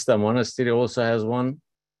Shuchevista Monastery also has one.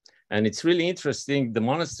 And it's really interesting. The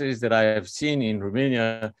monasteries that I have seen in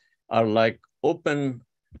Romania are like open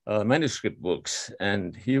manuscript books.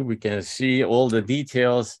 And here we can see all the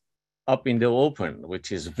details up in the open,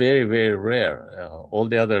 which is very, very rare. All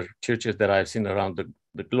the other churches that I've seen around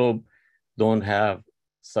the globe don't have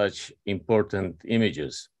such important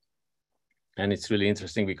images. And it's really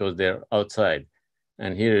interesting because they're outside.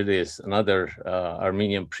 And here it is, another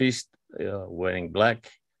Armenian priest wearing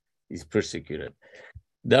black is persecuted.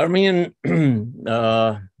 The Armenian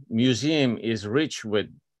museum is rich with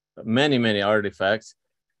many, many artifacts.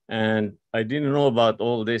 And I didn't know about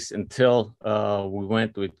all this until we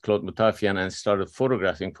went with Claude Mutafian and started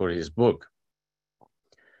photographing for his book.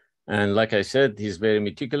 And like I said, he's very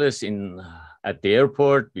meticulous at the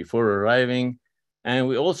airport before arriving. And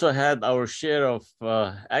we also had our share of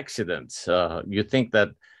accidents. You think that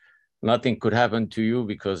nothing could happen to you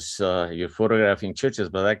because you're photographing churches,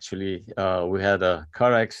 but actually we had a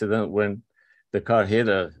car accident when the car hit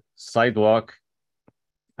a sidewalk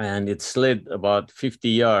and it slid about 50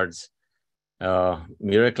 yards.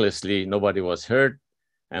 Miraculously, nobody was hurt.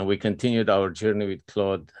 And we continued our journey with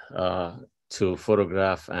Claude to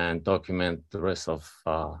photograph and document the rest of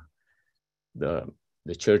the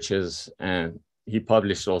churches. And he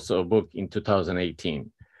published also a book in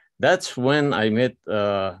 2018. That's when I met,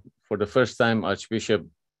 for the first time, Archbishop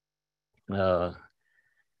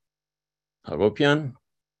Hakobyan.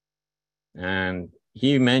 And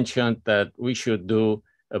he mentioned that we should do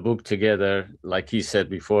a book together. Like he said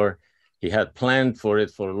before, he had planned for it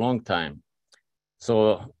for a long time.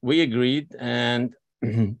 So we agreed, and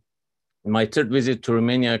my third visit to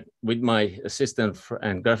Romania with my assistant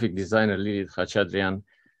and graphic designer, Khatcherian,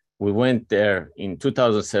 we went there in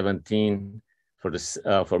 2017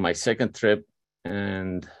 for my second trip,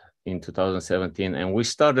 and in 2017, and we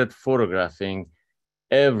started photographing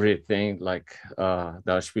everything, like the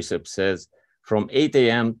Archbishop says, from 8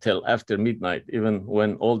 a.m. till after midnight, even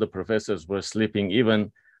when all the professors were sleeping,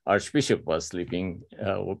 even Archbishop was sleeping,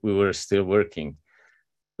 we were still working.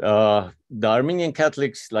 The Armenian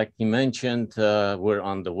Catholics, like he mentioned, were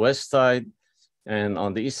on the west side, and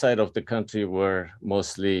on the east side of the country were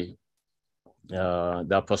mostly the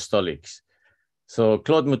Apostolics. So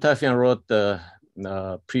Claude Mutafian wrote the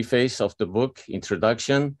preface of the book,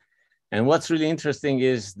 introduction. And what's really interesting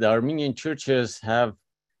is the Armenian churches have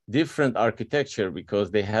different architecture because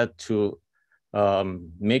they had to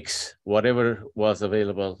mix whatever was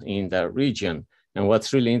available in that region. And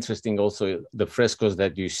what's really interesting also, the frescoes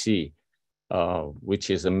that you see, which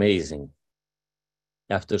is amazing.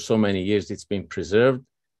 After so many years, it's been preserved.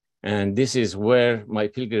 And this is where my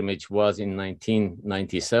pilgrimage was in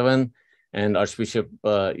 1997. And Archbishop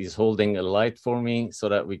is holding a light for me so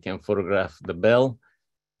that we can photograph the bell.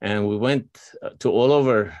 And we went to all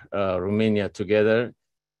over Romania together.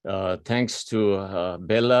 thanks to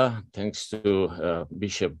Bella, thanks to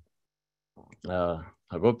Bishop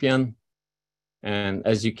Hakobyan. And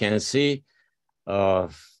as you can see,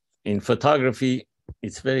 in photography,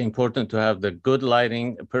 it's very important to have the good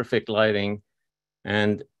lighting, perfect lighting,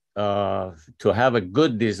 and to have a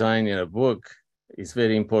good design in a book is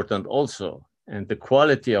very important also. And the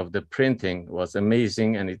quality of the printing was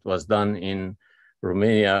amazing, and it was done in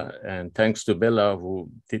Romania. And thanks to Bella,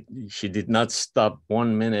 she did not stop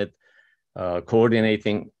 1 minute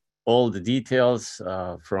coordinating all the details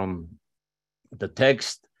from the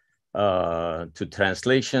text to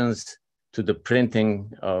translations to the printing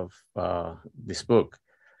of this book.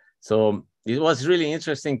 So it was really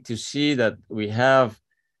interesting to see that we have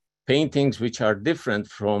paintings which are different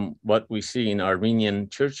from what we see in Armenian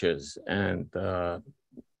churches. And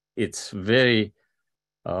it's very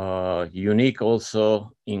unique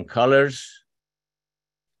also in colors.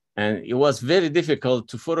 And it was very difficult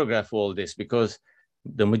to photograph all this because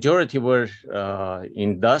the majority were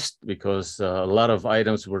in dust because a lot of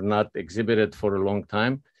items were not exhibited for a long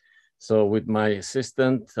time. So with my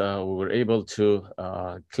assistant, we were able to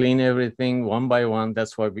clean everything one by one.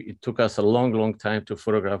 That's why it took us a long, long time to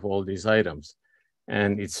photograph all these items.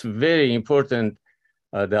 And it's very important,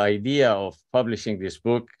 the idea of publishing this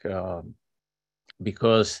book,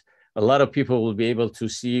 because a lot of people will be able to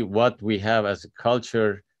see what we have as a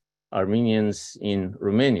culture, Armenians in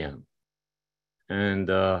Romania. And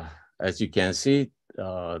as you can see,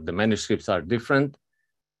 the manuscripts are different.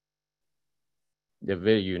 They're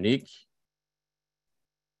very unique.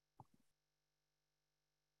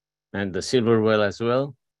 And the silverware as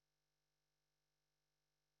well.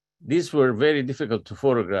 These were very difficult to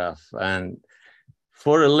photograph. And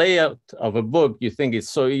for a layout of a book, you think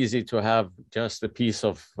it's so easy to have just a piece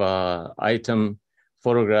of item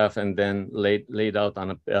photograph and then laid out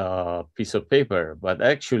on a piece of paper. But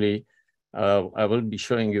actually, I will be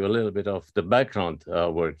showing you a little bit of the background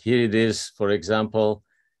work. Here it is, for example,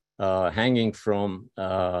 hanging from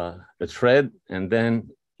a thread, and then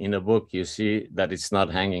in a book you see that it's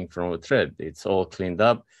not hanging from a thread. It's all cleaned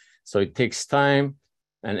up. So it takes time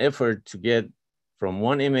and effort to get from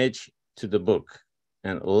one image to the book,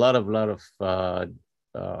 and a lot of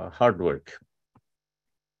hard work.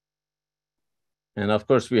 And of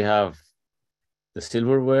course we have the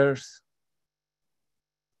silverwares,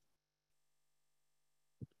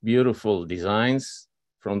 beautiful designs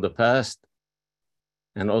from the past,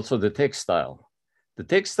 and also the textile. The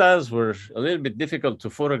textiles were a little bit difficult to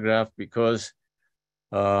photograph because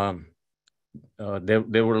there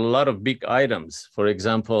were a lot of big items. For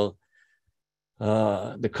example,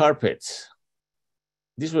 the carpets.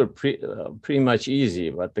 These were pretty much easy,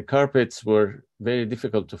 but the carpets were very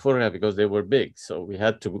difficult to photograph because they were big. So we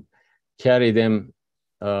had to carry them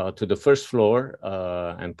to the first floor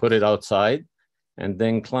and put it outside, and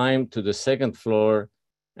then climb to the second floor.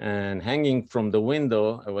 And hanging from the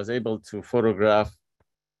window, I was able to photograph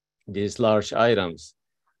these large items.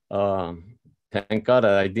 Thank God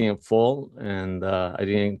I didn't fall, and I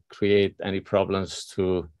didn't create any problems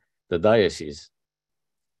to the diocese.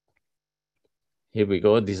 Here we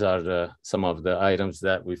go. These are some of the items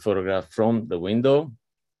that we photographed from the window.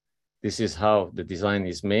 This is how the design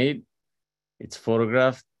is made. It's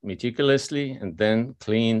photographed meticulously and then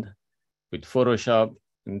cleaned with Photoshop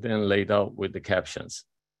and then laid out with the captions.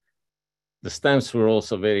 The stamps were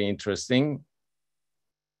also very interesting,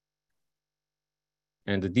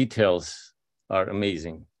 and the details are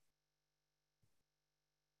amazing.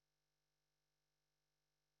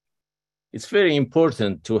 It's very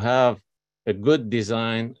important to have a good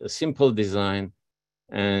design, a simple design,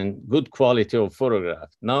 and good quality of photograph.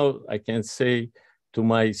 Now I can say to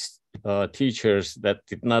my teachers that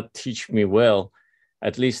did not teach me well,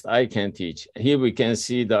 at least I can teach. Here we can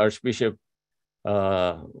see the Archbishop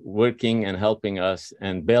working and helping us,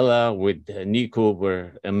 and Bella with Nico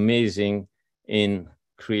were amazing in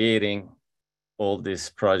creating all this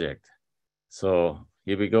project. So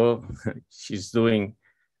here we go. She's doing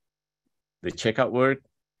the checkout work,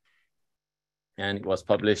 and it was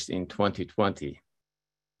published in 2020.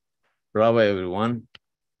 Bravo, everyone.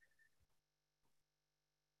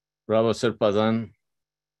 Bravo, Sirpazan.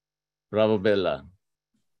 Bravo, Bella.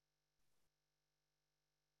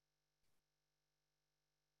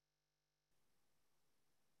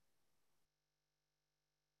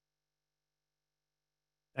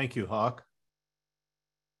 Thank you, Hawk.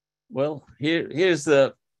 Well, here's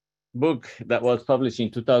the book that was published in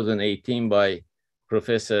 2018 by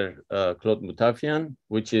Professor Claude Mutafian,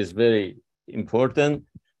 which is very important.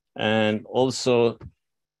 And also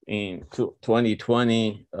in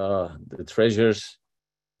 2020, the Treasures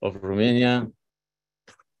of Romania.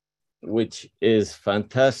 which is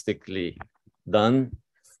fantastically done.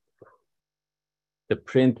 The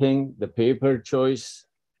printing, the paper choice,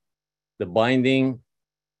 the binding,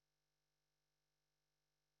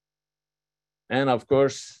 and of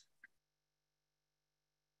course,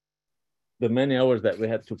 the many hours that we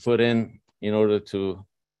had to put in order to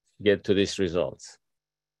get to these results.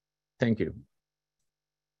 Thank you.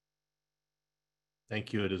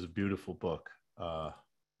 Thank you. It is a beautiful book.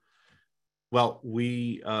 Well,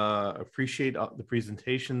 we appreciate the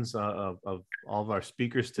presentations of all of our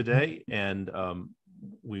speakers today, and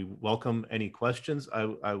we welcome any questions.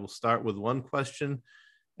 I will start with one question,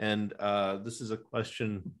 and this is a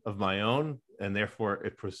question of my own, and therefore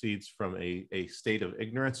it proceeds from a state of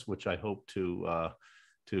ignorance, which I hope to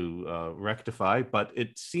rectify. But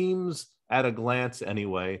it seems, at a glance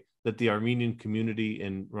anyway, that the Armenian community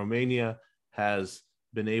in Romania has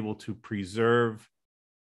been able to preserve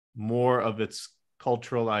more of its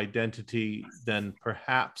cultural identity than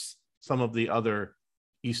perhaps some of the other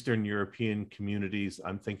Eastern European communities.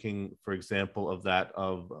 I'm thinking, for example, of that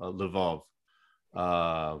of Lvov.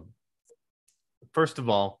 First of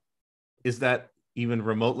all, is that even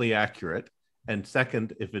remotely accurate? And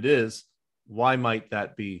second, if it is, why might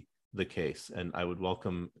that be the case? And I would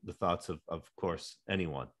welcome the thoughts of course,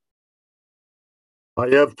 anyone. I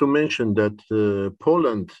have to mention that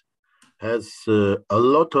Poland has a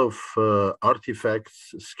lot of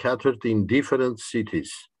artifacts scattered in different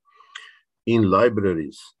cities, in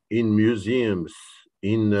libraries, in museums,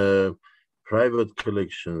 in private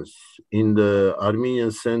collections, in the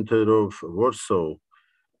Armenian Center of Warsaw,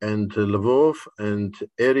 and Lvov and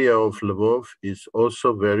area of Lvov is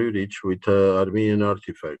also very rich with Armenian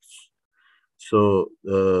artifacts. So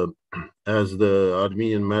as the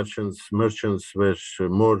Armenian merchants were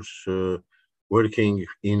more working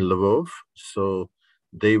in Lvov, so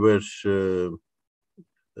they were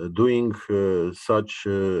doing such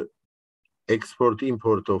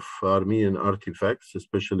export-import of Armenian artifacts,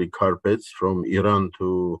 especially carpets from Iran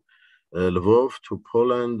to Lvov to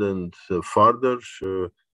Poland and farther.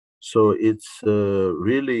 So it's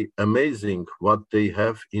really amazing what they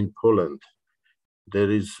have in Poland.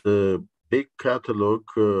 There is a big catalog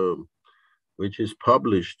which is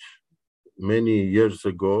published many years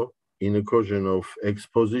ago in occasion of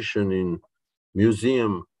exposition in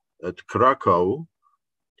museum at Krakow.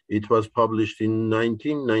 It was published in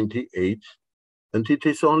 1998, and it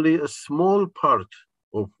is only a small part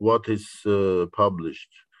of what is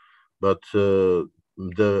published. But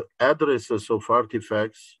the addresses of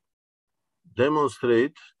artifacts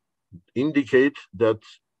indicate that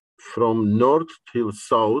from north till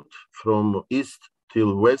south, from east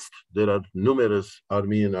till west, there are numerous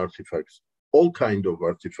Armenian artifacts, all kinds of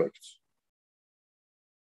artifacts.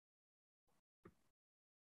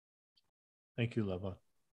 Thank you, Levon.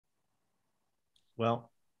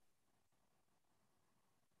 Well,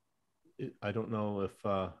 I don't know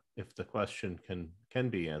if the question can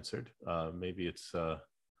be answered. Maybe it's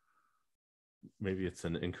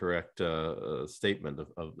an incorrect statement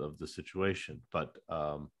of the situation, but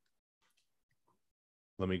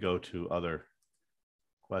let me go to other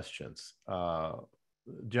questions.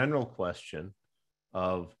 General question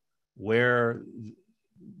of where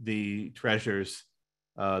the treasures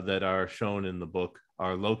that are shown in the book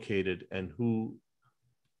are located and who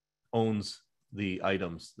owns the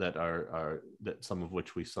items that that some of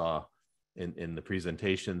which we saw in the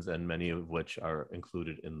presentations and many of which are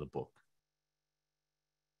included in the book.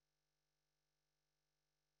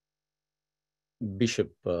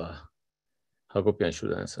 Bishop Hakobyan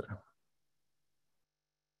should answer.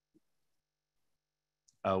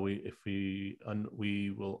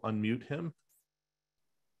 We will unmute him.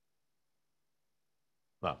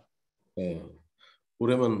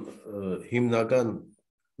 Ուրեմն հիմնական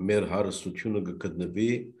մեր հարստությունը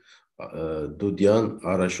կգտնվի Դուդյան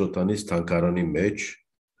Արաշոտանից թանգարանի մեջ,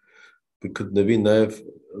 կգտնվի նաև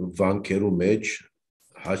վանքերու մեջ,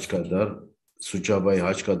 Հաճկադար, Սուջավայի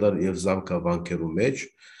Հաճկադար եւ Զամկա վանքերու մեջ,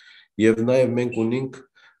 եւ նաև մենք ունենք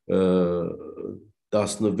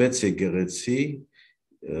 16 եկեղեցի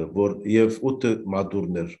եւ 8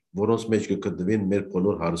 մադուրներ, որոնց մեջ կգտնվին մեր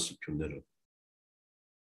բոլոր հարստությունները։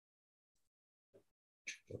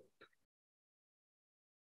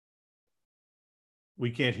 We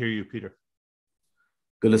can't hear you, Peter.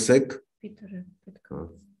 Գլսեք?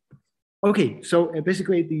 Okay, so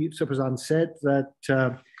basically the Superzan said that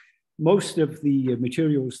most of the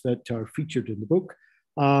materials that are featured in the book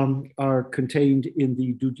are contained in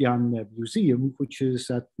the Dudyan Museum, which is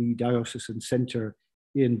at the Diocesan Center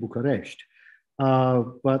in Bucharest.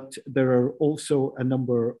 But there are also a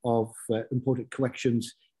number of important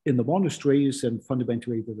collections in the monasteries, and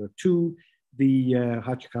fundamentally there are two, the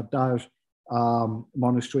Hrair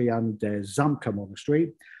monastery and Zamka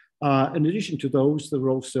monastery. In addition to those, there are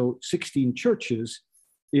also 16 churches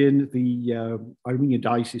in the Armenian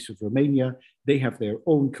Diocese of Romania. They have their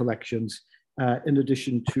own collections, in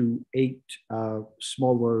addition to 8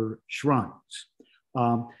 smaller shrines.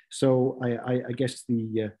 So I guess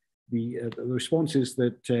the response is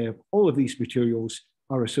that all of these materials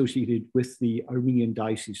are associated with the Armenian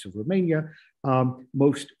Diocese of Romania,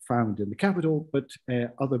 most found in the capital, but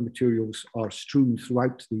other materials are strewn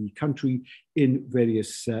throughout the country in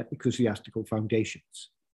various ecclesiastical foundations.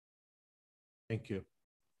 Thank you.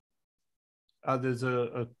 There's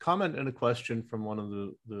a comment and a question from one of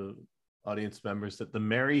the audience members that the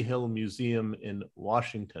Mary Hill Museum in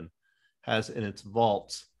Washington has in its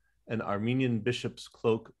vaults an Armenian bishop's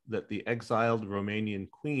cloak that the exiled Romanian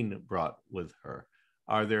queen brought with her.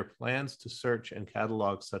 Are there plans to search and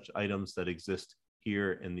catalog such items that exist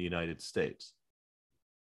here in the United States?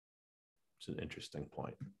 It's an interesting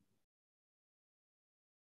point.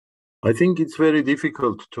 I think it's very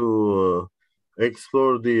difficult to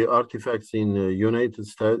explore the artifacts in the United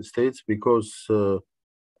States because,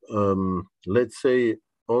 let's say,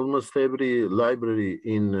 almost every library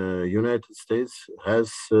in the United States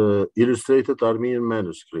has illustrated Armenian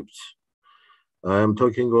manuscripts. I am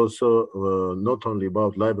talking also not only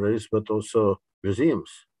about libraries, but also museums.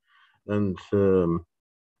 And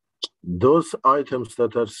those items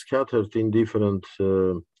that are scattered in different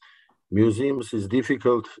museums is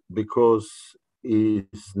difficult because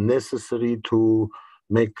it's necessary to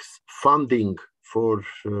make funding for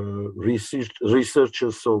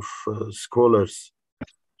researchers of scholars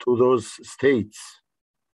to those states.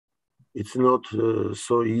 It's not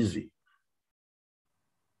so easy.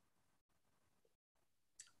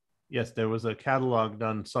 Yes, there was a catalog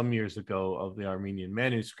done some years ago of the Armenian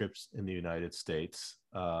manuscripts in the United States,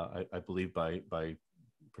 I believe by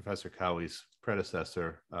Professor Cowe's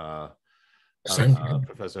predecessor,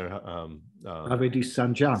 Professor Avedi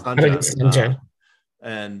Sanjan.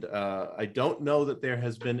 And I don't know that there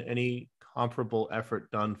has been any comparable effort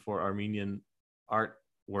done for Armenian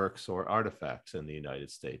artworks or artifacts in the United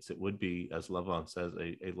States. It would be, as Levon says,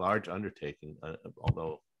 a large undertaking,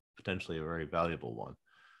 although potentially a very valuable one.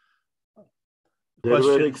 There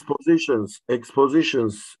were expositions.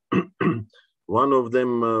 One of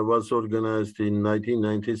them was organized in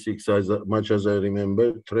 1996, as much as I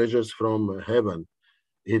remember, Treasures from Heaven.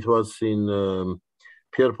 It was in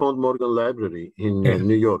Pierpont Morgan Library in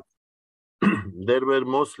New York. There were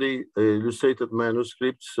mostly illustrated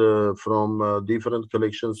manuscripts from different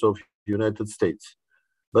collections of United States.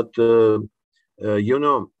 But, you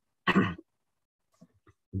know,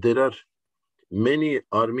 there are many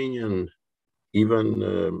Armenian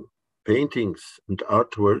even paintings and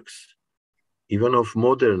artworks, even of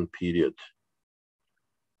modern period.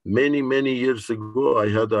 Many, many years ago, I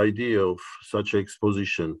had the idea of such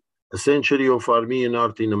exposition, a century of Armenian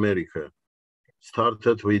art in America.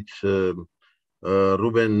 Started with Ruben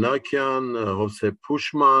Nakian, Jose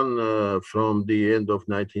Pushman from the end of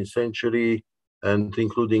 19th century, and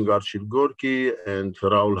including Archil Gorky and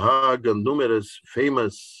Raoul Haag and numerous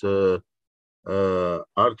famous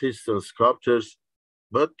artists and sculptors.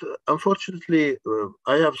 But unfortunately,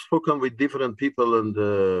 I have spoken with different people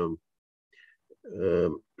and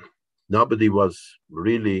nobody was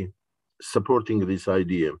really supporting this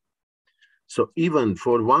idea. So even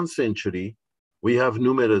for 1 century, we have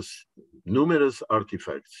numerous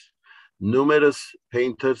artifacts, numerous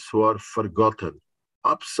painters who are forgotten,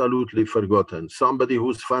 absolutely forgotten. Somebody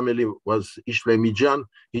whose family was Ishlemijan,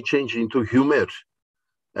 he changed into Humer.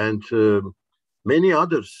 And many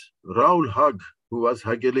others, Raoul Haag, who was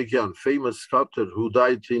Hagelikian, famous sculptor who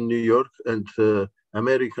died in New York, and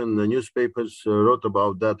American newspapers wrote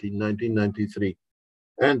about that in 1993,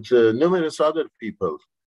 and numerous other people.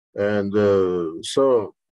 And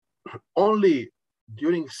so only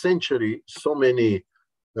during century, so many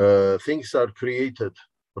things are created.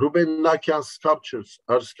 Ruben Nakian's sculptures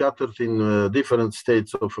are scattered in different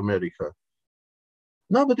states of America.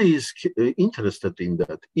 Nobody is interested in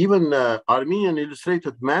that. Even Armenian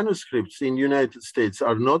illustrated manuscripts in the United States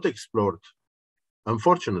are not explored,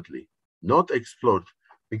 unfortunately, not explored,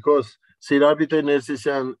 because Sirabite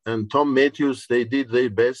Nersisyan and Tom Matthews, they did their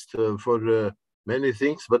best for many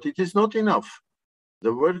things, but it is not enough.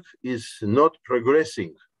 The work is not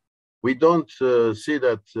progressing. We don't see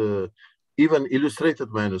that even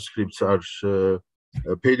illustrated manuscripts are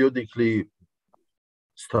periodically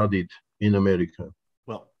studied in America.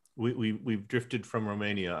 Well, we've drifted from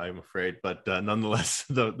Romania, I'm afraid, but nonetheless,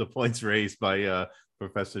 the points raised by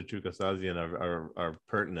Professor Chookaszian are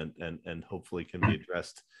pertinent and hopefully can be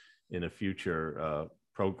addressed in a future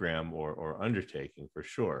program or undertaking for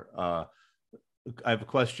sure. I have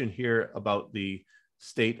a question here about the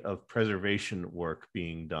state of preservation work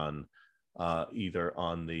being done, either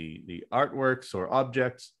on the artworks or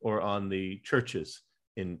objects or on the churches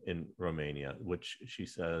in Romania, which she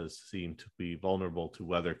says seem to be vulnerable to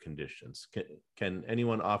weather conditions. Can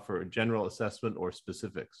anyone offer a general assessment or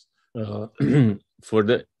specifics? For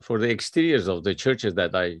the exteriors of the churches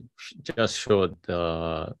that I just showed,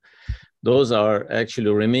 those are actually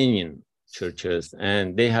Romanian churches,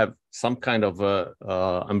 and they have some kind of a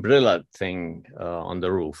umbrella thing on the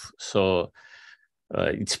roof. So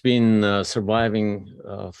it's been surviving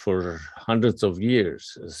for hundreds of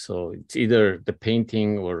years. So it's either the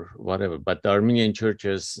painting or whatever, but the Armenian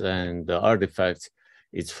churches and the artifacts,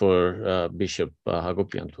 it's for Bishop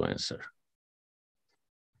Hakobyan to answer.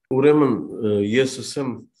 Ուրեմն ես ասեմ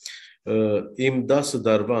իմ 10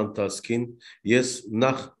 դարվա ընթացքին ես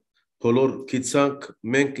նախ բոլոր գիտանք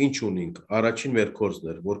մենք ինչ ունենք առաջին մեր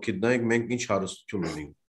կորսներ որ գիտնայինք մենք ինչ հարստություն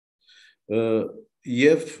ունենք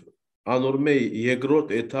եւ անորմե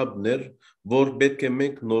երկրորդ էթապներ որ պետք է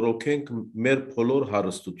մենք նորոգենք մեր բոլոր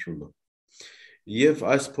հարստությունը եւ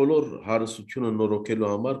այս բոլոր հարստությունը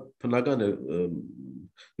նորոգելու համար բնական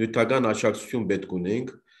նյութական աջակցություն պետք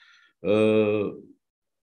ունենք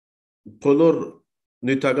բոլոր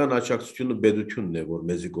նյութական աջակցությունը պետությունն է որ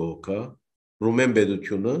մեզի գողոքա ռումեն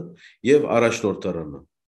պետությունը եւ առաջնորդարանը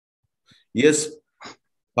ես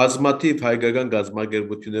բազմաթիվ հայկական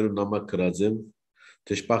գազམ་ագերբություններու նամակ գրած եմ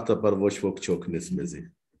դժբախտաբար ոչ ոք չօգնեց մեզի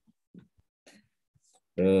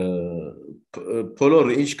բոլոր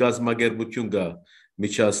ինչ գազམ་ագերբություն կա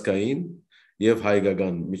միջազգային եւ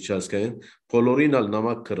հայկական միջազգային բոլորին ալ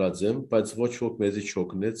նամակ գրած եմ բայց ոչ ոք մեզի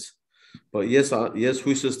չօգնեց Ես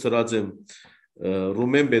հույսս դրած եմ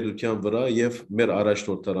ռումեն պետության վրա եւ մեր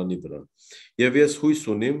առաջնորդարանի վրա եւ ես հույս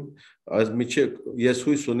ունիմ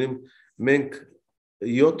մենք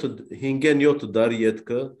 5-7 դար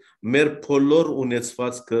յետքը մեր բոլոր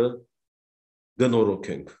ունեցվածքը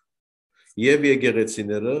գնորոքենք եւ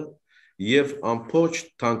եկեղեցիները եւ ամբողջ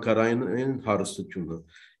թանկարային հարստությունը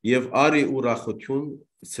եւ արի ուրախություն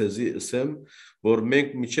ցեզի ասեմ որ մենք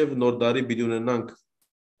միջև նոր դարի պիտի ունենանք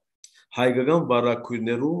հայկական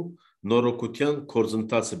վարակույրներու նորոգության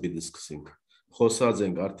կորզընթացը պիտի սկսենք խոսած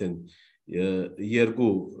ենք արդեն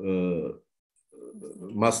երկու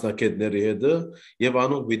մասնակիցների հետ եւ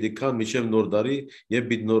անոնք պիտի կան միջև նոր դարի եւ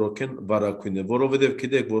պիտի նորոգեն վարակույրներ որովհետեւ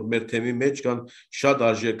գիտեք որ մեր թեմի մեջ կան շատ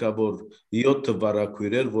արժեքավոր 7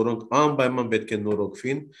 վարակույրեր որոնք անպայման պետք է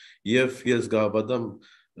նորոգվին եւ ես գավադամ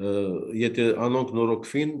եթե անոնք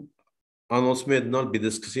նորոգվին անոնց մեդնալ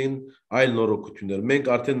պիտի սկսին այլ նորոգություններ մենք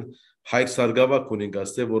արդեն հայք սարգավակ ունենք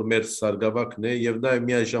ասել որ մեր սարգավակն է եւ նաեւ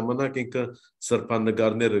միաժամանակ ինքը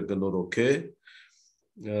սրբանկարները կնորոգե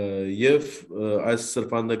եւ այս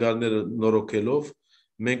սրբանկարները նորոգելով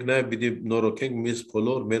մենք նաեւ պիտի նորոգենք միս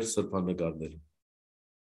բոլոր մեր սրբանկարները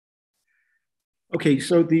Okay,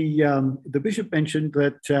 so the bishop mentioned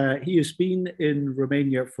that he has been in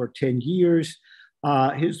Romania for 10 years.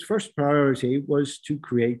 His first priority was to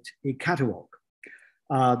create a catalogue.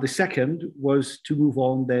 The second was to move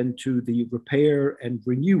on then to the repair and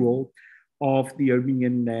renewal of the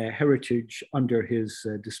Armenian heritage under his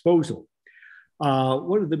disposal.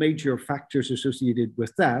 One of the major factors associated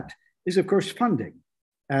with that is, of course, funding.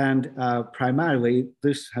 And primarily,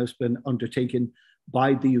 this has been undertaken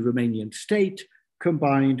by the Romanian state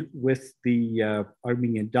combined with the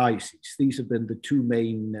Armenian Diocese. These have been the two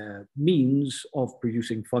main means of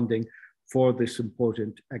producing funding for this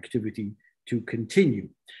important activity to continue.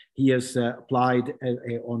 He has applied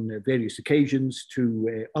on various occasions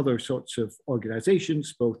to other sorts of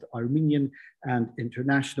organizations, both Armenian and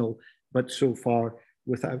international, but so far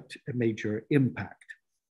without a major impact.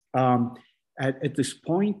 At this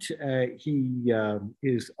point, he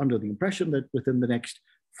is under the impression that within the next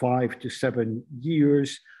 5 to 7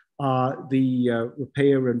 years, the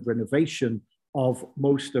repair and renovation of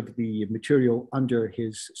most of the material under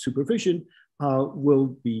his supervision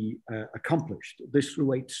will be accomplished. This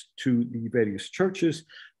relates to the various churches,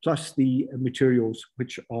 plus the materials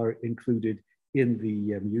which are included in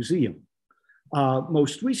the museum.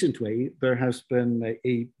 Most recently, there has been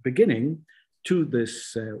a beginning to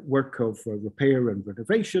this work of repair and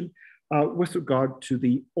renovation with regard to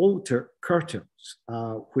the altar curtains,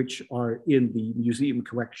 which are in the museum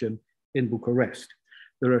collection in Bucharest.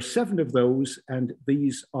 There are 7 of those, and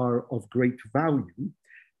these are of great value.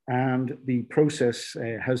 And the process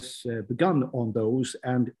has begun on those,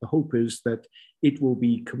 and the hope is that it will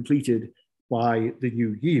be completed by the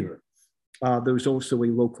new year. there's also a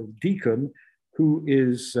local deacon who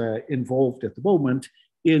is involved at the moment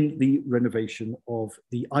in the renovation of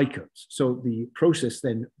the icons. So the process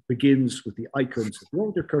then begins with the icons at the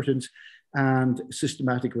altar curtains, and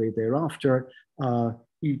systematically thereafter,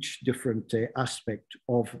 each different aspect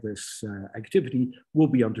of this activity will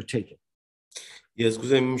be undertaken. Ես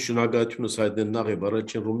գուզեմ իմ շնորհակալությունս հայտնել նախ եւ առաջ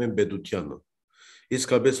Ռումեն պետությանը։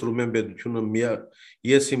 Իսկապես Ռումեն պետությունը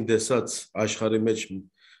ես իմ տեսած աշխարհի մեջ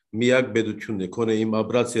միակ պետությունն է, քոնե իմ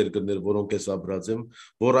ապրած երկրներ, որոնք ես ապրած եմ,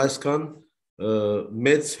 որ այսքան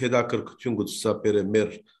մեծ հետաքրքրություն գուցուսապեր է մեր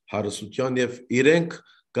հարստության եւ իրենք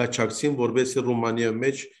գաչակցին, որովհետեւ Ռումանիայի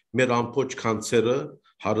մեջ մեր ամբողջ կանցերը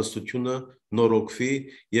հարստությունը նորոգվի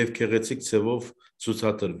եւ գեղեցիկ ցևով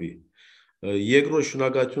ցուցադրվի։ Երկրորդ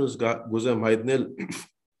շնորհակալությունս գուզեմ հայտնել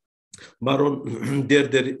Մարոն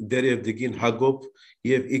Դերևդիգին Հակոբ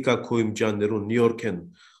եւ Իքա Քոիմջյաններուն Նյու Յորքեն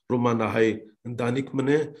Ռումանահայ ընտանիք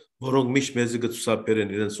մնե, որոնք միշտ մեզ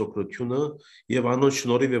գծուսապերեն իրենց օգնությունը եւ անոնց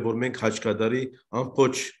շնորհիվ է որ մենք Խաչկադարի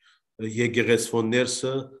ամբողջ եկեղեցու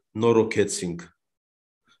ներսը նորոգեցինք։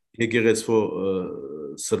 Եկեղեցու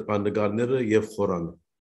սրբանկարները եւ խորանը։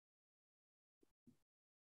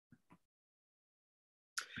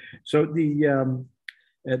 So the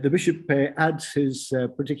bishop adds his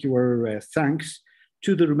particular thanks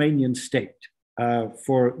to the Romanian state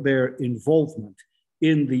for their involvement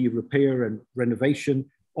in the repair and renovation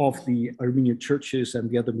of the Armenian churches and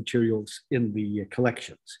the other materials in the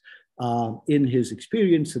collections. In his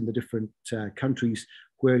experience in the different countries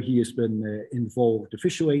where he has been involved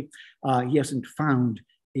officially, he hasn't found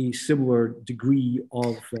a similar degree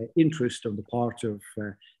of interest on the part of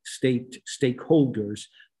state stakeholders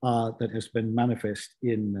that has been manifest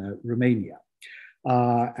in Romania.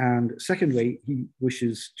 And secondly, he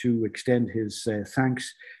wishes to extend his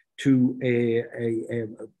thanks to a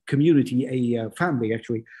community, a family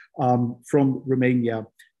actually, from Romania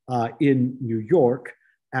in New York.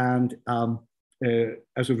 And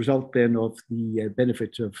as a result then of the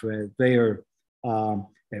benefit of their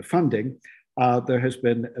funding, there has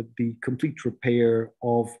been the complete repair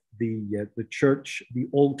of the church, the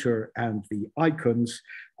altar, and the icons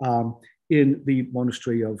in the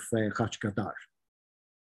monastery of Khachkadar.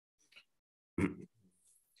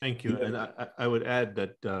 Thank you. And I would add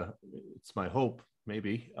that it's my hope,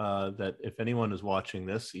 maybe, that if anyone is watching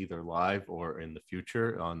this, either live or in the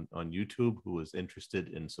future on YouTube, who is interested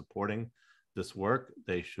in supporting this work,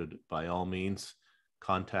 they should, by all means,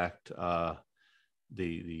 contact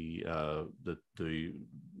the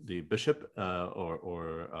bishop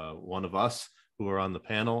or one of us who are on the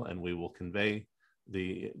panel, and we will convey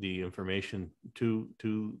the information to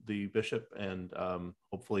the bishop, and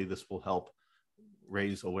hopefully this will help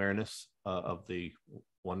raise awareness of the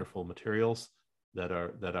wonderful materials that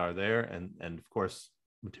are there, and of course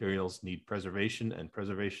materials need preservation, and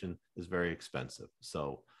preservation is very expensive.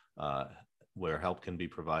 So where help can be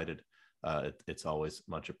provided, it's always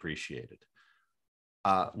much appreciated.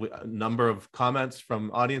 A number of comments from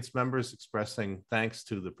audience members expressing thanks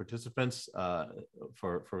to the participants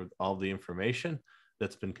for all the information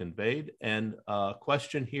that's been conveyed. And a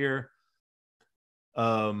question here,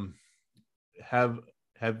 have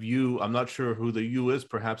you, I'm not sure who the you is,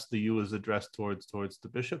 perhaps the you is addressed towards the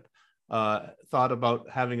bishop, thought about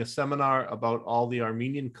having a seminar about all the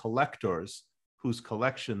Armenian collectors whose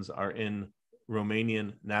collections are in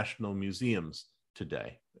Romanian national museums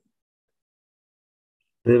today?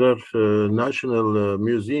 There are national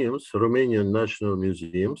museums, Romanian national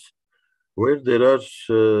museums, where there are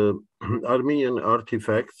Armenian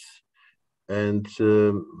artifacts, and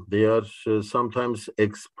they are sometimes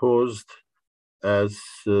exposed as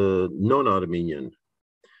non-Armenian.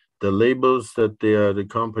 The labels that they are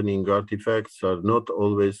accompanying artifacts are not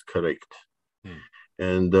always correct.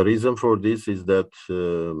 And the reason for this is that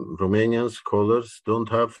Romanian scholars don't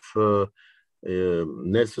have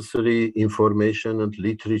necessary information and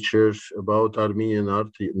literature about Armenian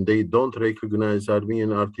art. They don't recognize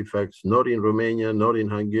Armenian artifacts, nor in Romania, nor in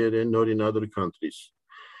Hungary, nor in other countries.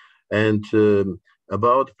 And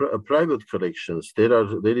about private collections,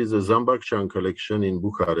 there is a Zambakcan collection in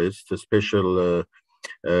Bucharest, a special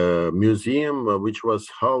museum which was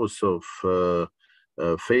house of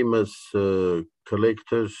famous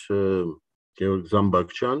collectors, Georg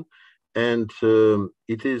Zambakcan, and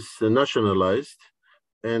it is nationalized,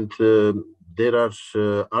 and there are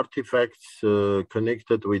artifacts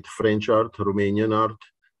connected with French art, Romanian art,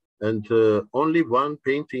 and only one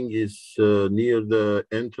painting is near the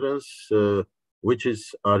entrance, which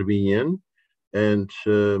is Armenian, and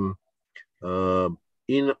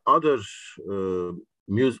in other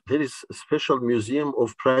there is a special museum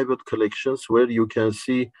of private collections where you can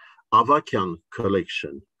see Avakian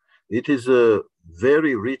collection. It is a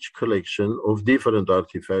very rich collection of different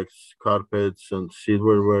artifacts, carpets and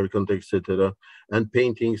silverwork and etc. and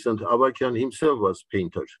paintings. And Avakian himself was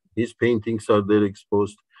painter. His paintings are there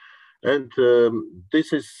exposed. And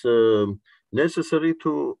this is necessary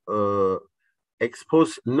to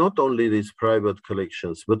expose not only these private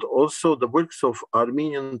collections, but also the works of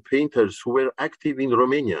Armenian painters who were active in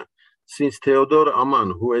Romania. Since Theodor Aman,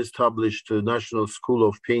 who established the National School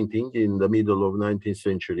of Painting in the middle of 19th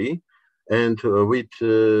century, and with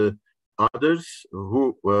others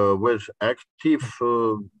who were active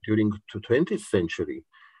during the 20th century.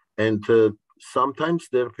 And sometimes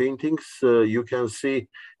their paintings you can see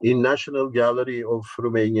in National Gallery of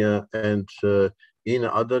Romania and in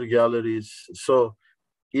other galleries. So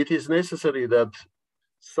it is necessary that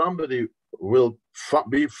somebody will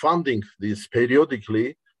be funding this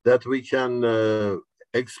periodically, that we can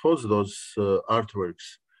expose those artworks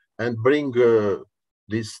and bring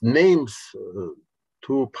these names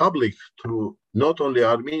to public, to not only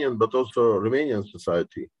Armenian, but also Romanian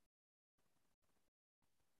society.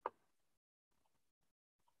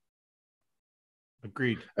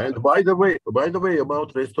 Agreed. And by the way,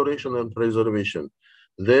 about restoration and preservation,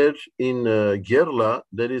 there in Gherla,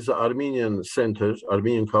 there is Armenian centers,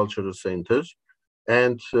 Armenian cultural centers,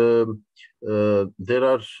 and there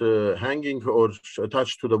are hanging or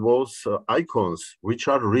attached to the walls icons which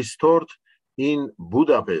are restored in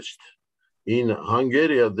Budapest. In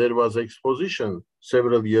Hungary, there was exposition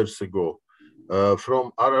several years ago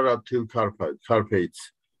from Ararat till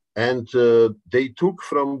Carpates. And they took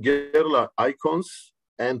from Gherla icons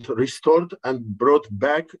and restored and brought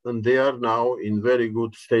back, and they are now in very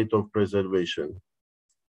good state of preservation.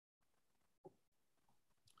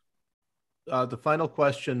 The final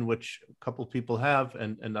question, which a couple people have,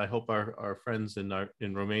 and I hope our friends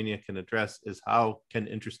in Romania can address, is how can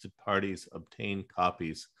interested parties obtain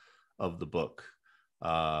copies of the book?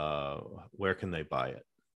 Where can they buy it?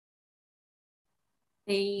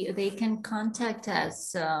 They can contact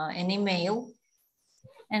us an email,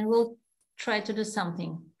 and we'll try to do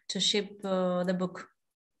something to ship the book.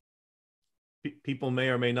 People may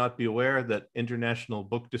or may not be aware that international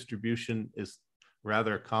book distribution is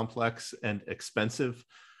rather complex and expensive.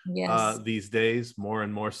 Yes. These days, more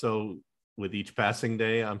and more so with each passing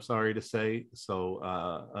day, I'm sorry to say. So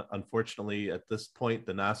unfortunately, at this point,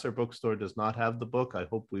 the NAASR bookstore does not have the book. I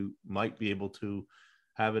hope we might be able to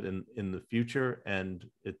have it in the future. And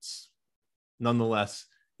it's nonetheless,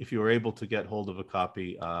 if you are able to get hold of a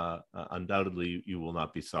copy, undoubtedly you will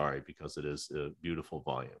not be sorry, because it is a beautiful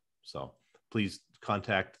volume. So please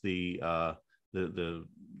contact the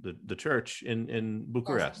church in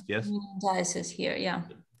Bucharest. Yes, Diocese here. Yeah.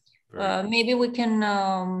 Maybe we can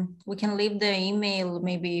leave the email,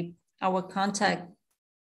 maybe our contact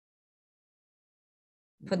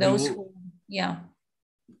for those who, yeah.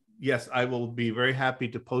 Yes, I will be very happy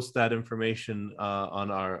to post that information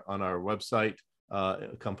on our website,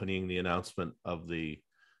 accompanying the announcement of this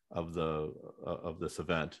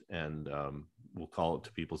event, and we'll call it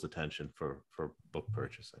to people's attention for book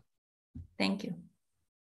purchasing. Thank you.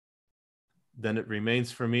 Then it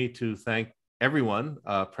remains for me to thank everyone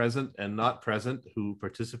present and not present who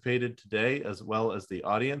participated today, as well as the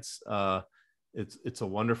audience. It's a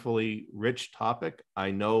wonderfully rich topic.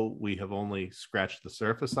 I know we have only scratched the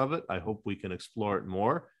surface of it. I hope we can explore it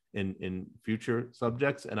more in future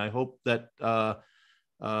subjects, and I hope that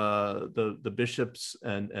the bishops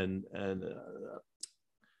and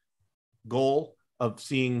goal of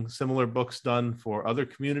seeing similar books done for other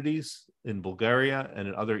communities in Bulgaria and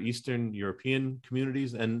in other Eastern European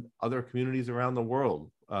communities and other communities around the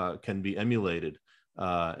world can be emulated,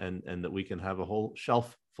 and that we can have a whole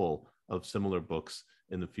shelf full of similar books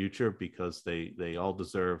in the future, because they all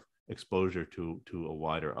deserve exposure to a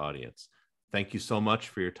wider audience. Thank you so much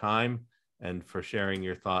for your time and for sharing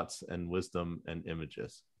your thoughts and wisdom and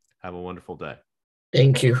images. Have a wonderful day.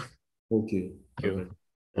 Thank you. Thank you.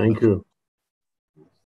 Thank you.